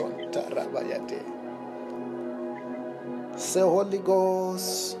rabasonta rabayate. Say Holy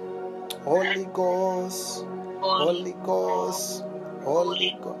Ghost, Holy Ghost, Holy Ghost,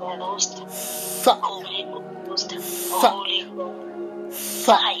 Holy Ghost.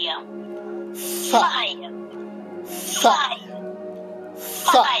 Fire, fire, fire, fire,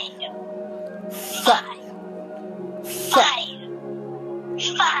 fire, fire, fire,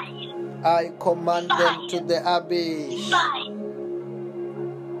 fire. I command them to the abyss.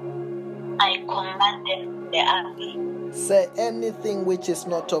 I command them to the abyss. Say anything which is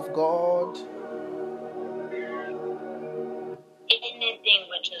not of God. Anything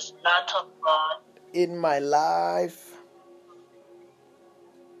which is not of God. In my life.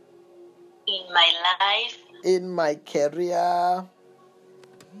 In my life. In my career.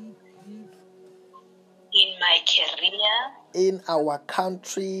 In my career. In our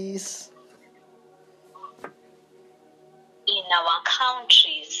countries. In our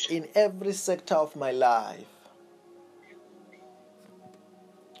countries. In every sector of my life.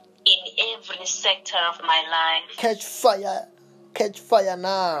 In every sector of my life. Catch fire. Catch fire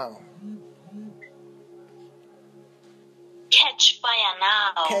now. Catch fire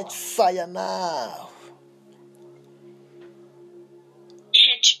now. Catch fire now.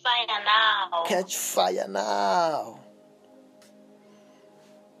 Catch fire now. Catch fire now.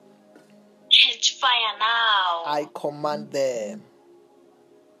 Catch fire now. I command them.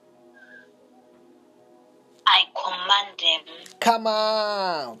 I command them. Come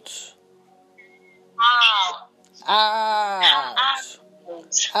out. Out. Out.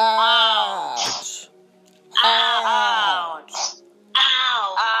 Out. Out. Out.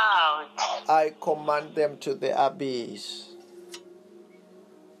 Out. Out. I command them to the abyss.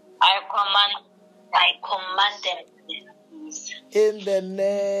 I command them to the abyss. In the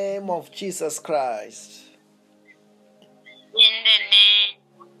name of Jesus Christ. In the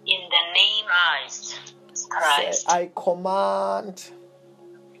name of Jesus Christ. Say, I command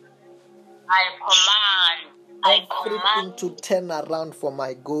everything to turn around for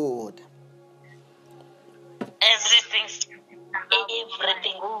my good. Everything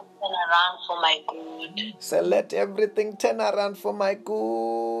will turn around for my good. Say, let everything turn around for my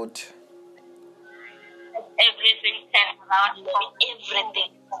good. Everything turn around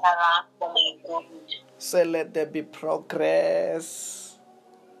for my good. Say, let there be progress.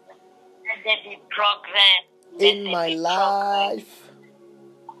 Let there be progress. In my life.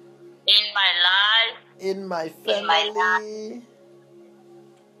 In my life. In my family.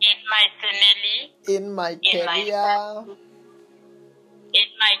 In my family. In my career. In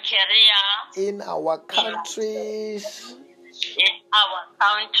my career. In our countries. in our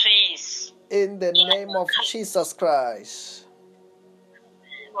countries. In the name of Jesus Christ.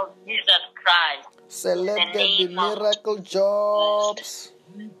 Of Jesus Christ. Say, let there be miracle jobs.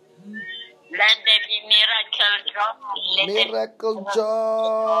 Let there be miracle jobs. Miracle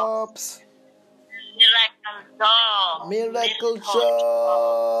jobs. Miracle jobs. Miracle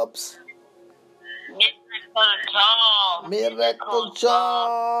jobs. Miracle jobs. Miracle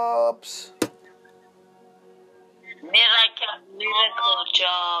jobs. Miracle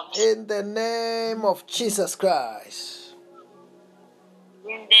jobs. In the name of Jesus Christ.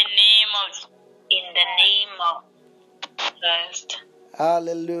 In the name of Christ.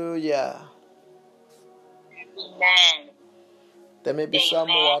 Hallelujah. Amen. There may be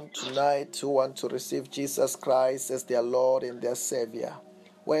someone tonight who want to receive Jesus Christ as their Lord and their Savior.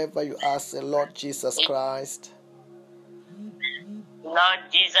 Wherever you are, say, Lord Jesus Christ. Lord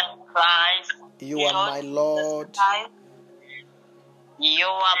Jesus Christ. You are my Lord. You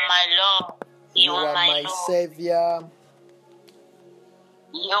are my Lord. You are my Savior.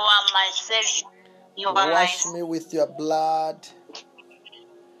 You are my Savior. Wash me with your blood.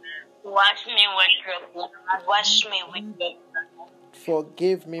 Wash me with your blood. Wash me with your blood.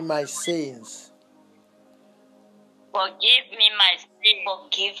 Forgive me my sins. Forgive me my sins.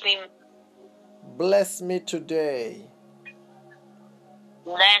 Forgive me. Bless me today.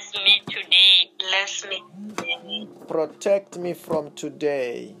 Bless me today. Bless me today. Protect me from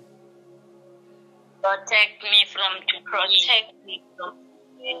today. Protect me from today.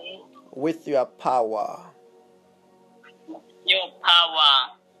 With your power. Your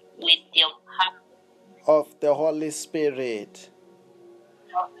power. With your power. Of the Holy Spirit.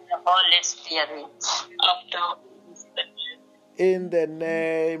 Of the Holy Spirit. Of the Holy Spirit. In the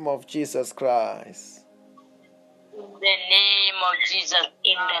name of Jesus Christ. In the name of Jesus.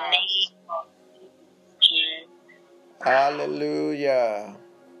 In the name of Jesus. Hallelujah.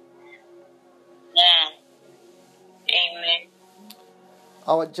 Amen.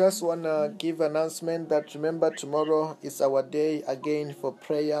 I just want to give an announcement that remember tomorrow is our day again for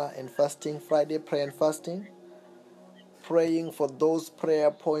prayer and fasting. Friday prayer and fasting. Praying for those prayer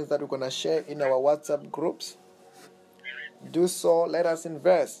points that we're going to share in our WhatsApp groups. Do so. Let us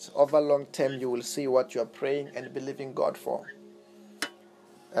invest. Over long term, you will see what you are praying and believing God for.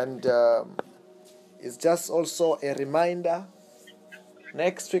 And it's just also a reminder.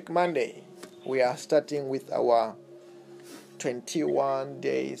 Next week, Monday, we are starting with our 21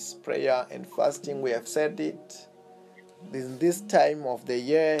 days prayer and fasting. We have said it. In this time of the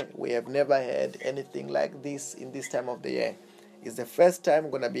year, we have never had anything like this in this time of the year. It's the first time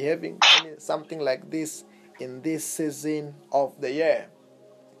we're going to be having something like this in this season of the year.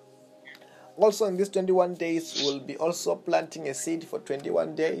 Also, in these 21 days, we'll be also planting a seed for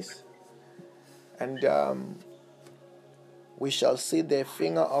 21 days. And we shall see the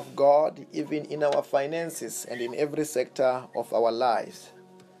finger of God even in our finances and in every sector of our lives.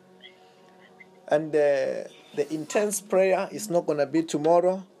 And the intense prayer is not going to be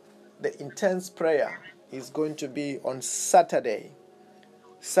tomorrow. The intense prayer is going to be on Saturday.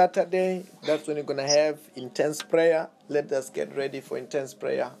 Saturday, that's when you're going to have intense prayer. Let us get ready for intense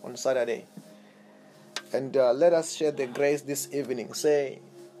prayer on Saturday. And let us share the grace this evening. Say,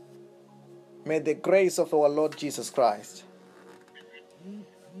 may the grace of our Lord Jesus Christ.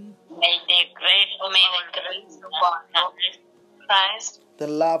 May the grace of our Lord Jesus Christ. The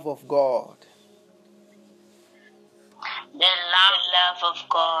love of God. The love of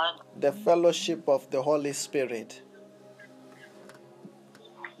God. The fellowship of the Holy Spirit.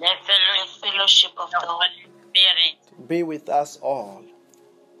 The fellowship of the Holy Spirit. Be with us all.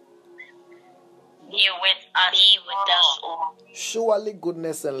 Be with us all. Surely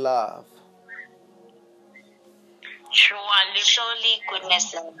goodness and love. Surely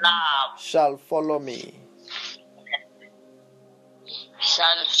goodness and love shall follow me.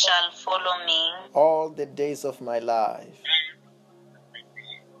 Shall follow me all the days of my life.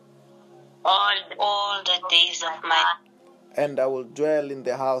 All the days of my life. And I will dwell in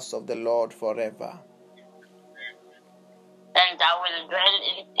the house of the Lord forever. And I will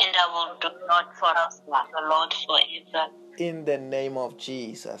dwell for us, the Lord forever. In the name of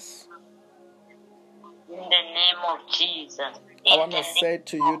Jesus. In the name of Jesus. I want to say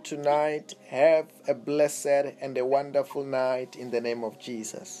to you tonight, have a blessed and a wonderful night in the name of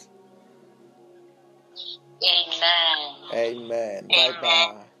Jesus. Amen. Amen.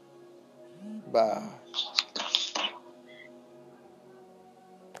 Bye-bye. Bye.